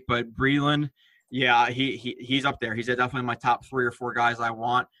next week. But Breeland, yeah, he's up there. He's definitely my top 3 or 4 guys I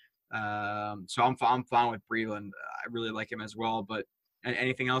want. So I'm fine with Breeland. I really like him as well. But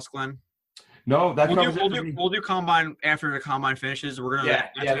anything else, Glenn? No, that covers it. We'll do combine after the combine finishes. We're gonna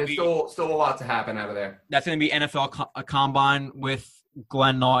there's still a lot to happen out of there. That's gonna be NFL combine with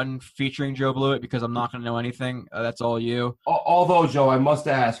Glenn Naughton featuring Joe Blewett because I'm not gonna know anything. That's all you. Although Joe, I must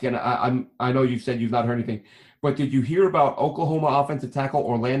ask, and I know you've said you've not heard anything, but did you hear about Oklahoma offensive tackle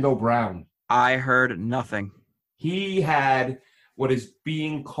Orlando Brown? I heard nothing. He had what is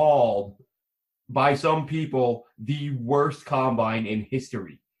being called by some people the worst combine in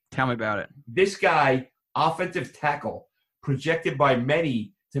history. Tell me about it. This guy, offensive tackle, projected by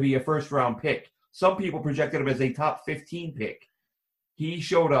many to be a first-round pick. Some people projected him as a top 15 pick. He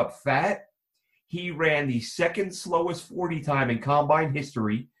showed up fat. He ran the second slowest 40 time in combine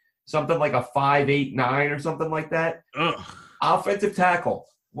history, something like a 5.89 or something like that. Ugh. Offensive tackle.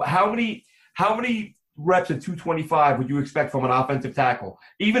 How many reps at 225 would you expect from an offensive tackle?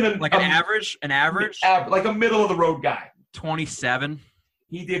 Even an average, like a middle-of-the-road guy. 27.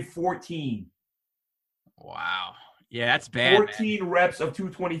 He did 14. Wow. Yeah, that's bad. 14 reps of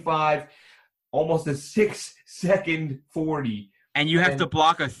 225, almost a 6-second 40. And you have to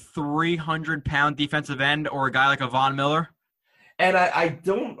block a 300-pound defensive end or a guy like a Von Miller? And I'm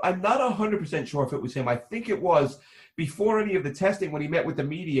not 100% sure if it was him. I think it was before any of the testing when he met with the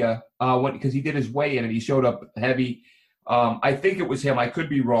media, because he did his weigh-in and he showed up heavy. I think it was him. I could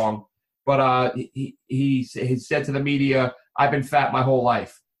be wrong. But he said to the media, I've been fat my whole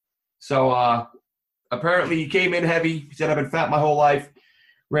life. So apparently he came in heavy. He said, I've been fat my whole life.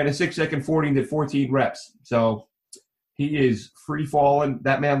 Ran a 6-second 40 and did 14 reps. So he is free-falling.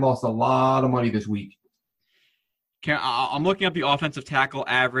 That man lost a lot of money this week. I'm looking up the offensive tackle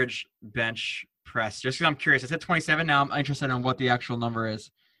average bench press just because I'm curious. I said 27. Now I'm interested in what the actual number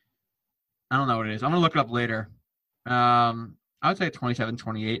is. I don't know what it is. I'm going to look it up later. I would say 27,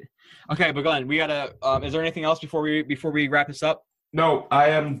 28. Okay, but Glenn, we gotta. Is there anything else before we wrap this up? No, I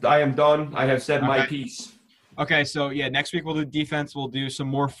am done. I have said my piece. Okay, so yeah, next week we'll do defense. We'll do some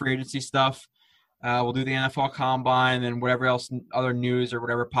more free agency stuff. We'll do the NFL Combine and whatever else, other news or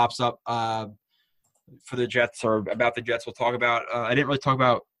whatever pops up for the Jets or about the Jets. We'll talk about. I didn't really talk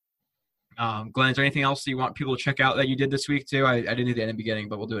about. Glenn, is there anything else you want people to check out that you did this week too? I didn't do that in the beginning,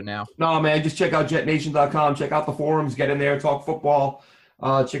 but we'll do it now. No, man, just check out JetNation.com. Check out the forums. Get in there. Talk football.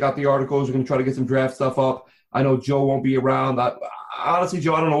 Check out the articles. We're going to try to get some draft stuff up. I know Joe won't be around. Honestly,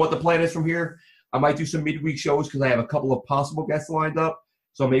 Joe, I don't know what the plan is from here. I might do some midweek shows because I have a couple of possible guests lined up.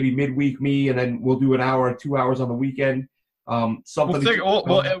 So maybe midweek me, and then we'll do an hour or 2 hours on the weekend. We'll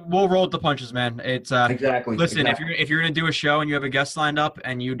roll with the punches, man. It's exactly. Listen, if you're going to do a show and you have a guest lined up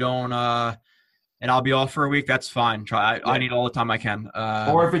and you don't, and I'll be off for a week, that's fine. I need all the time I can.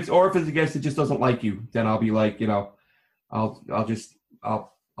 Or if it's a guest that just doesn't like you, then I'll be like, I'll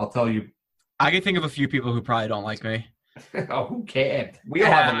tell you. I can think of a few people who probably don't like me. Oh, who can't? We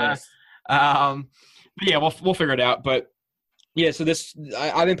all have a list. But yeah, we'll figure it out. But yeah, so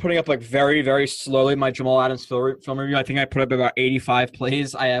I've been putting up like very, very slowly my Jamal Adams film review. I think I put up about 85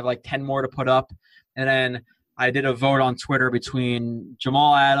 plays. I have like 10 more to put up, and then I did a vote on Twitter between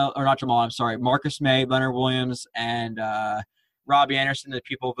Marcus May, Leonard Williams, and Robbie Anderson. The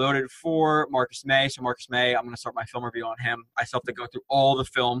people voted for Marcus May. So Marcus May, I'm going to start my film review on him. I still have to go through all the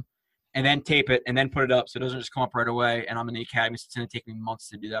film and then tape it and then put it up so it doesn't just come up right away. And I'm in the academy, so it's going to take me months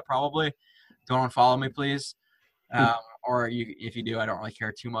to do that probably. Don't unfollow me, please. Or if you do, I don't really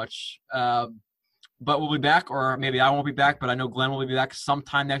care too much. but we'll be back, or maybe I won't be back, but I know Glenn will be back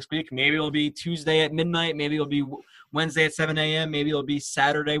sometime next week. Maybe it'll be Tuesday at midnight. Maybe it'll be Wednesday at 7 a.m. Maybe it'll be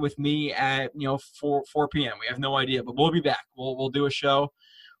Saturday with me at 4 p.m. We have no idea, but we'll be back. We'll do a show.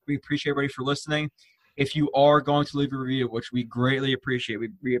 We appreciate everybody for listening. If you are going to leave a review, which we greatly appreciate,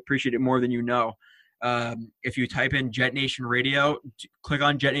 we appreciate it more than you know. If you type in JetNation Radio, click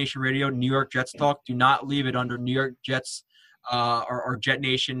on JetNation Radio, New York Jets Talk. Do not leave it under New York Jets or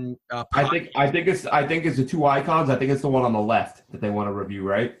JetNation. I think it's the two icons. I think it's the one on the left that they want to review,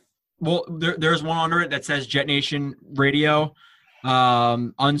 right? Well, there's one under it that says JetNation Radio,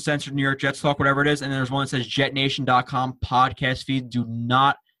 uncensored New York Jets Talk, whatever it is, and there's one that says JetNation.com podcast feed. Do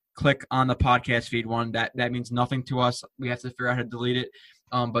not click on the podcast feed one. That means nothing to us. We have to figure out how to delete it.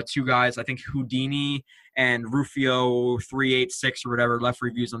 But two guys, I think Houdini and Rufio 386 or whatever, left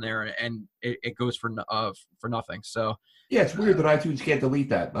reviews on there, and it goes for nothing. So yeah, it's weird that iTunes can't delete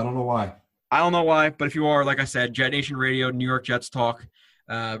that. I don't know why. I don't know why, but if you are, like I said, JetNation Radio, New York Jets Talk,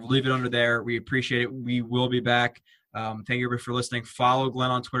 leave it under there. We appreciate it. We will be back. Thank you everybody for listening. Follow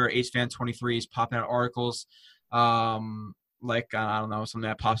Glenn on Twitter, AceFan23. He's popping out articles. I don't know, something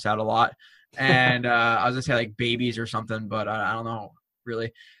that pops out a lot. And I was going to say like babies or something, but I don't know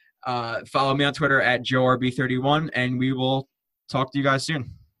really. Follow me on Twitter at JoeRB31, and we will talk to you guys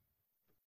soon.